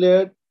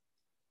declared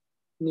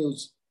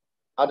news.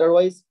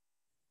 Otherwise,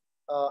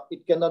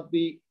 it cannot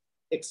be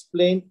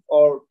explained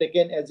or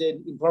taken as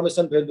an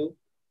information value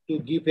to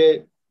give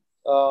a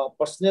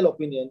personal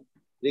opinion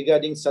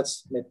regarding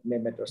such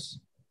matters.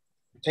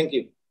 Thank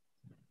you.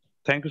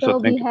 Thank you, sir.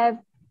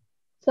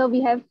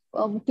 We have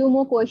two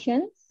more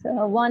questions.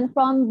 One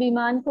from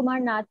Biman Kumar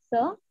Nath,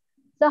 sir.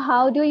 So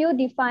how do you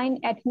define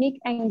ethnic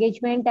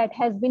engagement that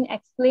has been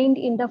explained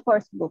in the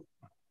first book?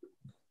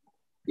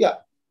 Yeah.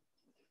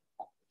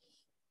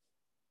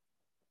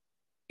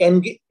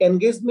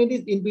 Engagement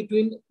is in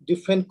between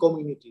different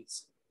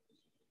communities.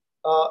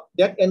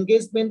 That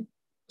engagement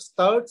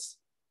starts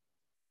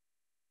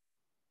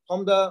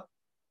from the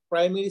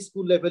primary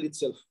school level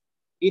itself.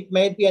 It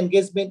might be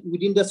engagement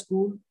within the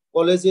school,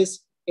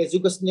 colleges,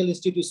 educational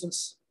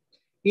institutions.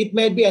 It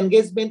might be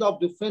engagement of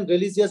different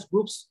religious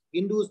groups,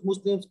 Hindus,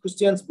 Muslims,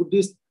 Christians,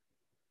 Buddhists,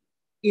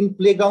 in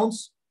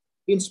playgrounds,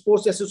 in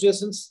sports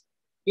associations.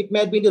 It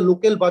might be in the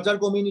local bazaar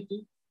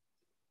community.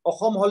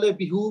 Ahom hole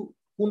bihu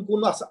kun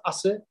kun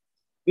ase.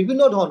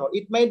 Bibhinno dhৰণৰ.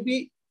 It might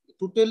be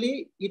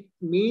totally, it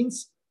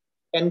means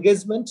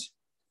engagement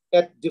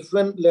at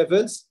different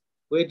levels,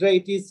 whether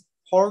it is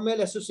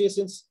formal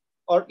associations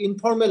or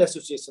informal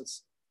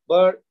associations.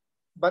 But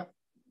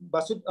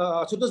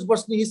Ashutosh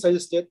Barsney, he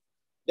suggested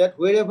that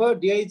wherever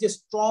there is a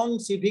strong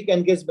civic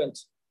engagement,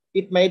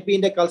 it might be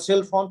in the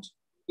cultural front,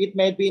 it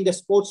might be in the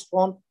sports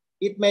front,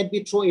 it might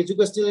be through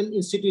educational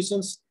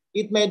institutions,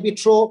 it might be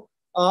through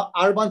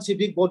urban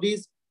civic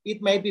bodies,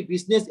 it might be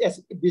business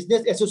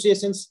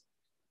associations,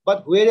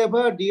 but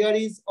wherever there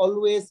is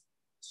always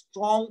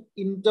strong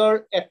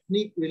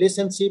inter-ethnic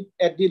relationship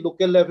at the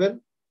local level,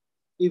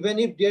 even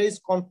if there is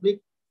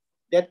conflict,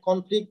 that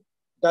conflict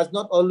does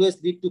not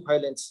always lead to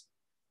violence.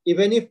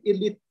 Even if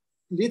it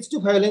leads to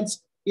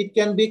violence, it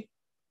can be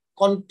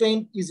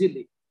contained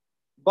easily.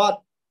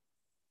 But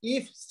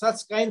if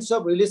such kinds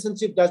of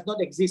relationship does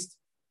not exist,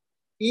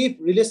 if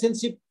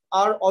relationships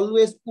are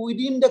always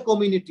within the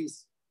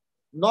communities,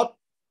 not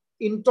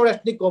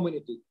inter-ethnic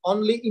community,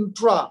 only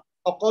intra,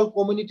 okol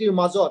community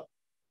mazot,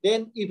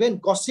 then even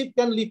gossip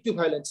can lead to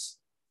violence.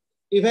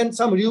 Even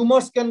some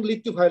rumors can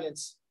lead to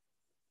violence.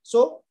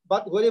 So,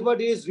 but wherever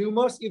there is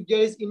rumors, if there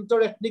is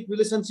inter-ethnic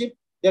relationship,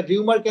 that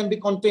rumor can be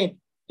contained,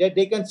 that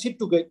they can sit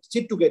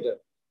together.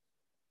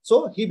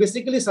 So he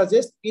basically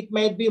suggests it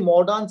might be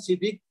modern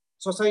civic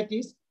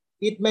societies,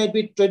 it might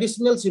be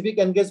traditional civic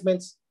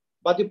engagements,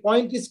 but the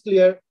point is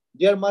clear,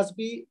 there must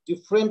be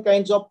different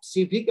kinds of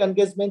civic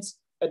engagements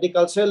at the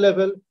cultural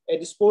level, at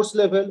the sports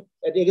level,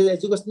 at the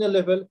educational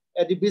level,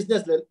 at the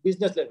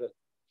business level.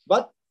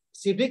 But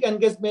civic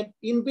engagement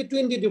in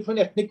between the different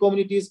ethnic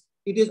communities,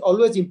 it is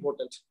always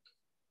important.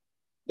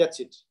 That's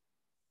it.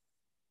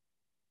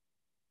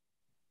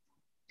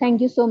 Thank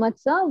you so much,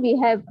 sir. We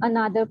have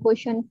another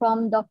question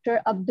from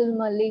Dr. Abdul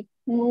Malik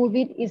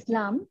Muvid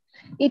Islam.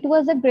 It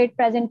was a great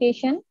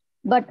presentation,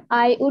 but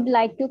I would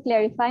like to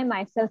clarify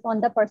myself on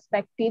the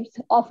perspectives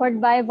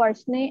offered by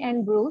Varshney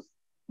and Bruce.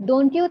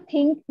 Don't you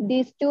think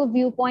these two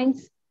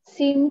viewpoints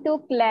seem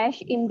to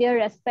clash in their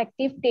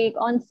respective take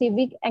on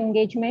civic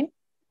engagement?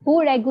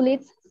 Who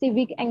regulates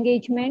civic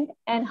engagement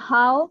and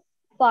how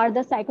far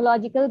the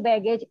psychological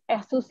baggage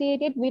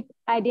associated with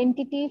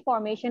identity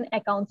formation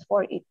accounts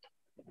for it?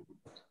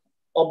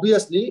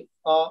 Obviously,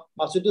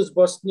 Ashutosh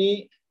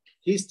Barsney,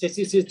 his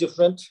thesis is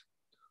different.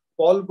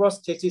 Paul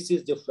Brush's thesis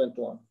is different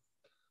one.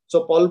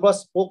 So Paul Brush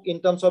spoke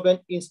in terms of an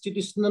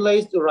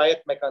institutionalized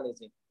riot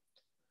mechanism.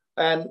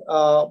 And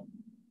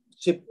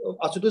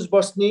Ashutosh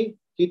Barsney,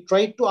 he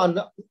tried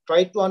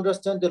to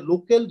understand the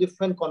local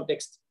different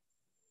context.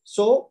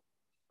 So,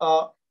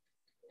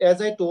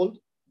 as I told,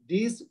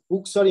 these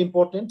books are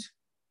important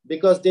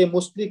because they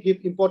mostly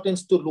give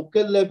importance to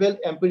local level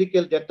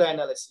empirical data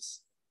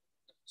analysis.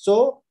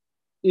 So,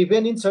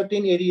 even in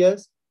certain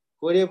areas,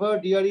 wherever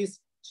there is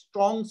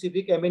strong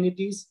civic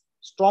amenities,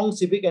 strong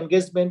civic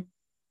engagement,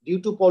 due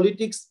to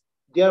politics,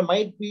 there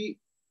might be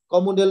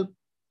communal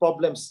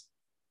problems.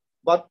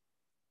 But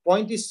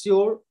point is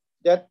sure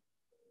that,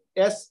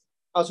 as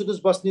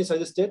Ashutosh Barsney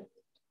suggested,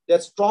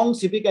 that strong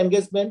civic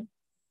engagement,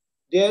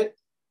 there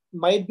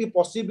might be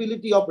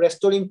possibility of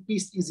restoring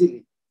peace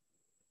easily.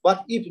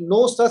 But if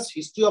no such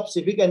history of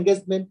civic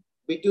engagement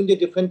between the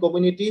different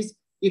communities,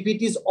 if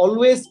it is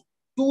always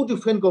two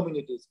different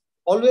communities,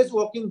 always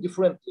working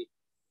differently,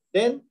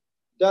 then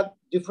that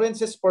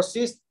differences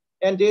persist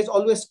and there is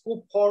always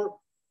scope for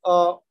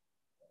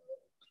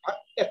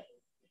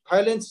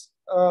violence,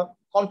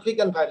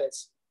 conflict and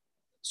violence.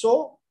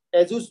 So,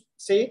 as you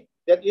say,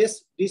 that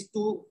yes, these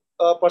two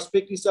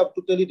perspectives are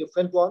totally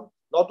different one.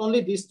 Not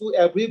only these two,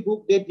 every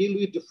book they deal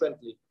with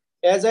differently.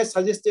 As I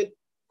suggested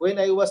when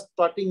I was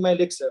starting my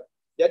lecture,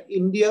 that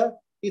India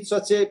is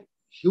such a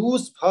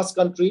huge, vast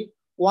country.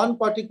 One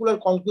particular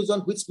conclusion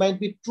which might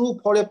be true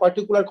for a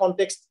particular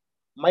context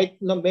may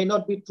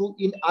not be true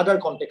in other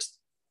context.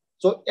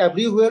 So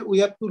everywhere we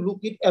have to look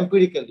it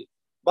empirically.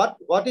 But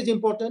what is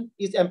important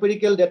is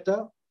empirical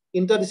data,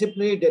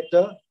 interdisciplinary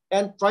data,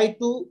 and try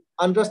to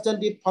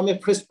understand it from a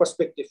fresh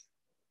perspective.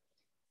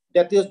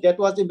 That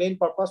was the main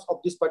purpose of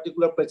this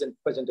particular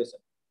presentation.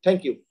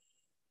 Thank you.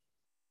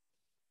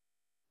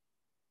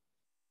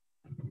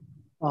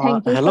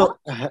 Thank you,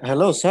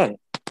 hello, sir.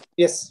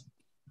 Yes.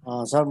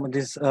 Sir,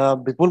 this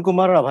Bipul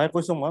Kumar Abhay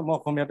কৈছো মই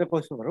অসমীয়াতে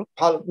কৈছো বাৰু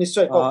ভাল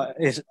নিশ্চয় কওক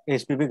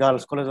SPB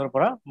Girls Collegeৰ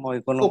পৰা মই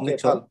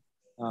ইকনমিক্স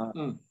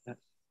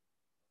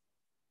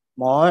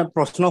মই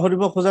প্ৰশ্ন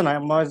কৰিব খোজা নাই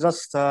মই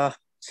জাস্ট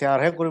শেয়াৰ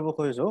হে কৰিব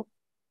খুজিছো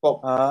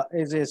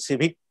এই যে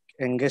সিভিক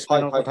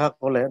এংগেজমেন্টৰ কথা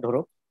ক'লে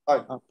ধৰক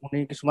আপুনি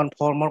কিছুমান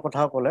ফৰ্মৰ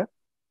কথা ক'লে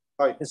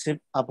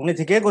আপুনি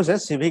ঠিকই কৈছে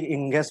সিভিক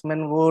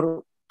এংগেজমেন্টবোৰ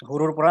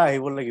সৰুৰ পৰা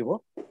আহিব লাগিব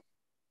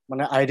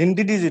মানে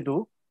আইডেন্টিটি যেটো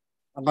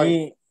আমি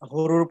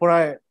সৰুৰ পৰা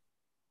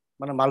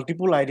মানে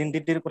মাল্টিপল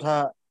আইডেন্টিটিৰ কথা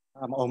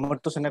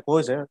অমৰ্ত্য সেনে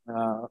কৈছে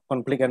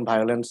কনফ্লিক্ট এণ্ড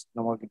ভায়োলেন্স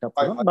নামৰ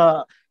কিতাপখনত বা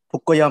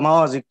ফুকুয়ামাও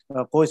আজি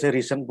কৈছে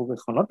ৰিসেন্ট বুক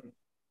এখনত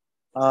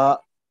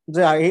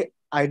যে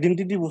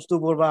আইডেন্টিটি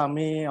বস্তুবোৰ বা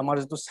আমি আমাৰ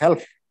যেটো সেলফ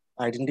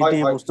আইডেন্টিটি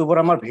বস্তুবোৰ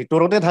আমাৰ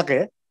ভিতৰতে থাকে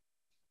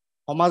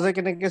সমাজে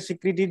কেনেকৈ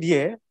স্বীকৃতি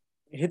দিয়ে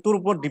হেতুৰ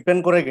ওপৰত ডিপেন্ড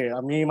কৰেগে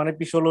আমি মানে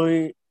পিছলৈ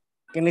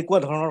কেনেকুৱা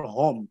ধৰণৰ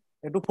হম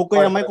এটো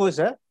ফুকুয়ামাই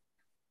কৈছে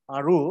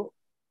আৰু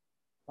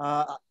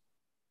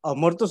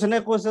অমৰ্ত্য সেনে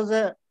কৈছে যে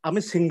আমি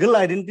সিঙ্গল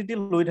আইডেন্টিটি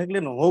লৈ থাকিলে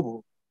নহব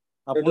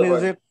আপুনি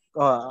যে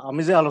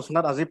আমি যে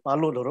আলোচনাত আজি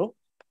পালো ধৰক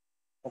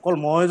অকল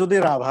মই যদি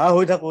ৰাভা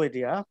হৈ থাকো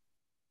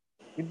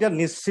এতিয়া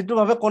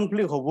নিশ্চিতভাৱে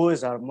কনফ্লিক্ট হ'বই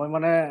স্যাৰ মই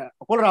মানে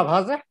অকল ৰাভা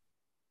যে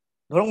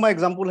ধৰক মই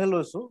এক্সাম্পল হে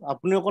লৈছো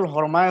আপুনি অকল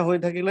হৰমাই হৈ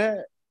থাকিলে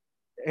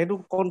এটো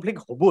কনফ্লিক্ট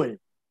হ'বই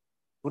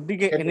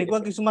গতিকে এনেকুৱা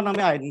কিছুমান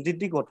আমি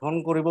আইডেন্টিটি গঠন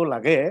কৰিব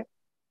লাগে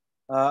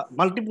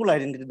মাল্টিপল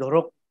আইডেন্টিটি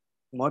ধৰক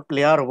মই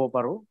প্লেয়াৰ হ'ব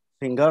পাৰো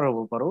সিঙ্গাৰ হ'ব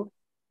পাৰো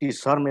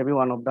teacher may be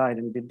one of the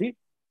identity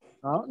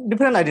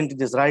different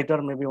identities writer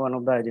may be one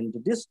of the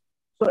identities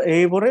so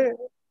এইবোৰে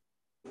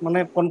মানে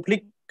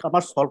কনফ্লিক্ট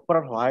আমাৰ সলভ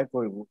কৰাত সহায়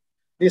কৰিব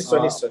নিশ্চয়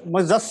নিশ্চয়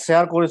মই জাস্ট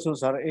শেয়াৰ কৰিছো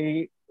স্যাৰ এই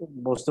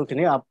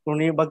বস্তুখিনি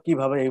আপুনি বা কি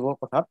ভাবে এইবোৰ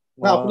কথা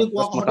আপুনি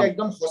কোৱা কথা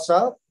একদম সঁচা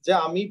যে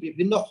আমি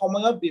বিভিন্ন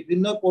সময়ত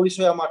বিভিন্ন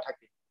পৰিচয় আমাৰ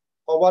থাকে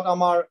কৰবাত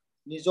আমাৰ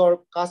নিজৰ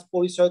কাষ্ট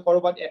পৰিচয়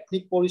কৰবাত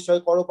এথনিক পৰিচয়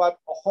কৰবাত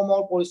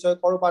অসমৰ পৰিচয়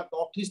কৰবাত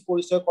নৰ্থ ইষ্ট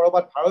পৰিচয়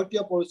কৰবাত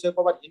ভাৰতীয় পৰিচয়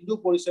কৰবাত হিন্দু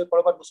পৰিচয়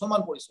কৰবাত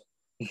মুছলমান পৰিচয়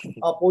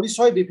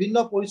পৰিচয় বিভিন্ন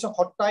পৰিচয়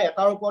সত্তাই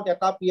এটাৰ ওপৰত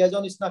এটা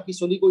পিয়াজৰ নিচিনা কি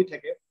চলি গৈ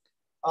থাকে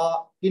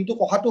কিন্তু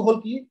কথাটো হল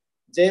কি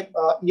যে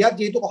ইয়াত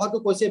যেহেতু কথাটো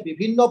কৈছে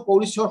বিভিন্ন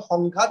পৰিচয়ৰ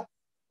সংঘাত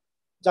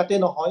যাতে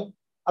নহয়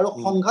আৰু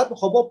সংঘাত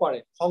হ'ব পাৰে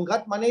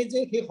সংঘাত মানে যে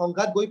সেই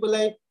সংঘাত গৈ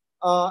পেলাই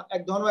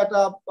এক ধৰণৰ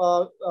এটা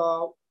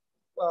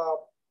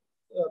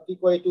কি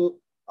কয় এইটো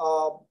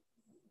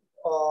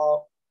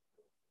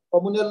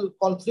কমিউনেল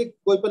কনফ্লিক্ট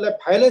গৈ পেলাই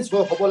ভায়োলেন্স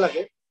হ'ব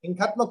লাগে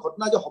হিংসাত্মক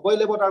ঘটনা যে হ'বই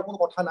লাগিব তাৰ কোনো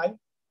কথা নাই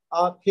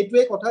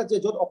সেইটোৱে কথা যে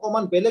য'ত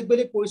অকমান বেলেগ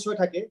বেলেগ পৰিচয়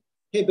থাকে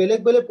সেই বেলেগ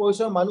বেলেগ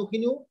পৰিচয়ৰ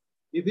মানুহখিনিও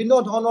বিভিন্ন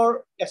ধৰণৰ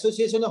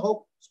এছ'চিয়েশ্যনে হওক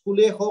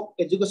স্কুলে হওক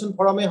এডুকেশ্যন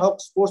ফৰামে হওক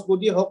স্পৰ্টছ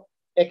বডিয়ে হওক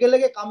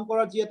একেলগে কাম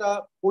কৰাৰ যি এটা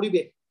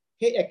পৰিৱেশ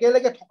সেই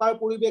একেলগে থকাৰ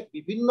পৰিৱেশ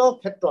বিভিন্ন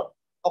ক্ষেত্ৰত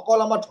অকল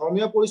আমাৰ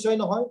ধৰ্মীয় পৰিচয়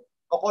নহয়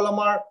অকল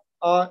আমাৰ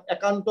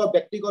একান্ত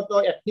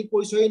ব্যক্তিগত এথনিক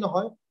পৰিচয়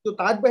নহয় তো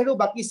তাত বাহিৰেও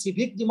বাকি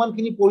সিভিক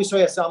যিমানখিনি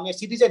পৰিচয় আছে আমি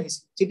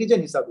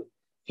সিটিজেন হিচাপে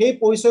সেই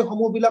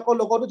পৰিচয়সমূহ বিলাকৰ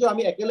লগতো যদি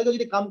আমি একেলগে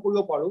যদি কাম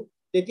কৰিব পাৰো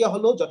তেতিয়া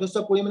হলেও যথেষ্ট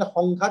পৰিমাণে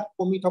সংঘাত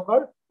কমি থকাৰ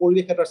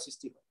পৰিৱেশ এটাৰ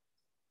সৃষ্টি হয়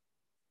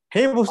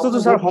সেই বস্তুটো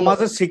স্যাৰ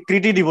সমাজে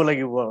স্বীকৃতি দিব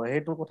লাগিব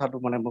সেইটো কথাটো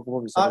মানে মই ক'ব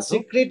বিচাৰিছো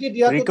স্বীকৃতি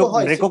দিয়াটো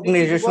হয়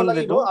ৰিকগনিশ্যন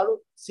যেটো আৰু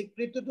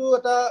স্বীকৃতিটো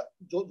এটা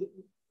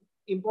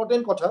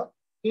ইম্পৰ্টেন্ট কথা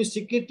কিন্তু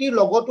স্বীকৃতিৰ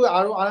লগতো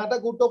আৰু আন এটা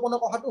গুৰুত্বপূৰ্ণ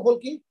কথাটো হ'ল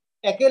কি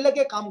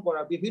একেলগে কাম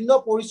কৰা বিভিন্ন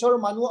পৰিচয়ৰ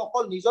মানুহ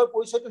অকল নিজৰ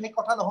পৰিচয়টো সেই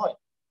কথা নহয়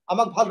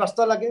আমাক ভাল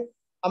ৰাস্তা লাগে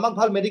আমাক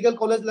ভাল মেডিকেল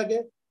কলেজ লাগে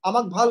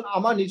আমাক ভাল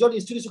আমাৰ নিজৰ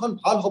ইনষ্টিটিউচন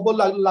ভাল হ'ব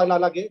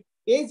লাগে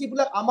এই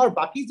যিবিলাক আমাৰ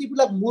বাকি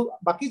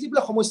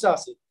যিবিলাক সমস্যা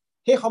আছে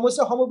সেই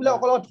সমস্যাসমূহবিলাক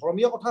অকল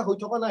ধৰ্মীয় কথা হৈ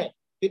থকা নাই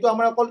সেইটো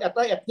আমাৰ অকল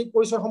এটা এথনিক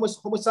পৰিচয়ৰ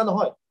সমস্যা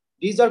নহয়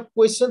these are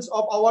questions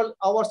of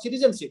our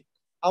citizenship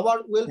our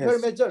welfare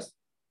measures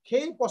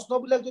সেই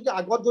প্ৰশ্নবিলাক যদি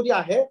আগত যদি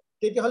আহে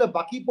তেতিয়াহ'লে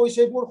বাকি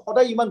পৰিচয়বোৰ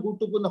সদায় ইমান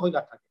গুৰুত্বপূৰ্ণ হৈ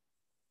নাথাকে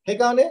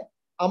সেইকাৰণে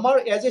আমাৰ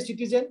এজ এ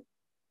চিটিজেন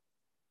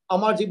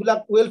আমাৰ যিবিলাক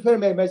ওয়েলফেয়াৰ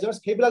মেজাৰ্স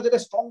সেইবিলাক যাতে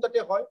ষ্ট্ৰং যাতে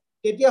হয়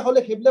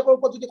তেতিয়াহ'লে সেইবিলাকৰ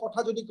ওপৰত যদি কথা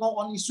যদি কওঁ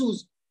অন ইস্যুজ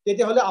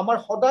তেতিয়াহ'লে আমাৰ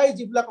সদায়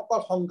যিবিলাক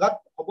অকল সংঘাত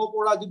হ'ব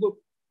পৰা যিবোৰ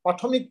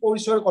প্ৰাথমিক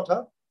পৰিচয়ৰ কথা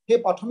সেই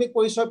প্ৰাথমিক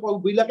পৰিচয়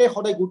বিলাকে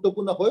সদায়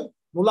গুৰুত্বপূৰ্ণ হৈ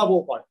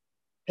নোলাবও পাৰে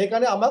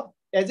সেইকাৰণে আমাক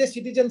এজ এ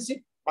চিটিজেনশ্বিপ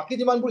বাকি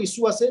যিমানবোৰ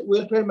ইস্যু আছে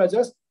ওয়েলফেয়াৰ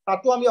মেজাৰ্স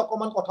তাতো আমি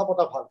অকমান কথা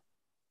পতা ভাল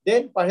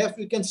then perhaps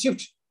we can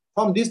shift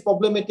from these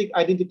problematic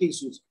identity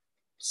issues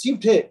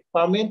shift hey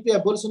permanent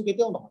abolition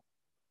কেতিয়াও নহয়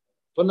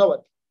ধন্যবাদ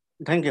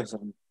thank you sir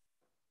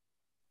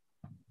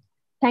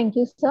thank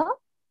you sir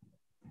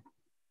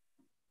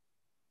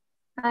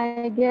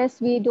I guess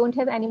we don't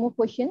have any more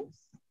questions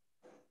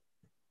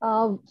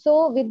so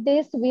with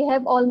this we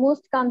have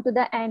almost come to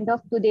the end of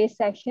today's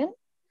session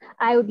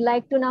I would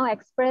like to now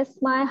express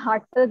my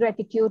heartfelt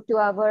gratitude to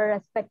our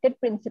respected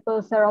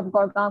principal, sir, of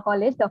Gorgaon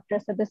College, Dr.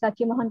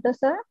 Sabyasachi Mahanta,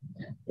 sir,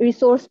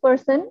 resource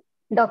person,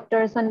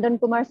 Dr. Sandan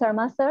Kumar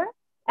Sharma, sir,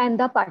 and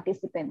the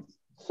participants.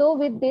 So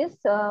with this,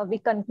 we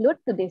conclude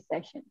today's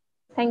session.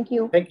 Thank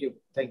you. Thank you.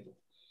 Thank you.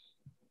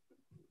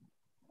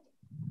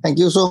 Thank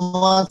you so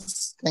much.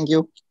 Thank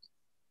you.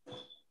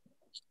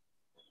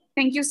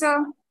 Thank you,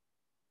 sir.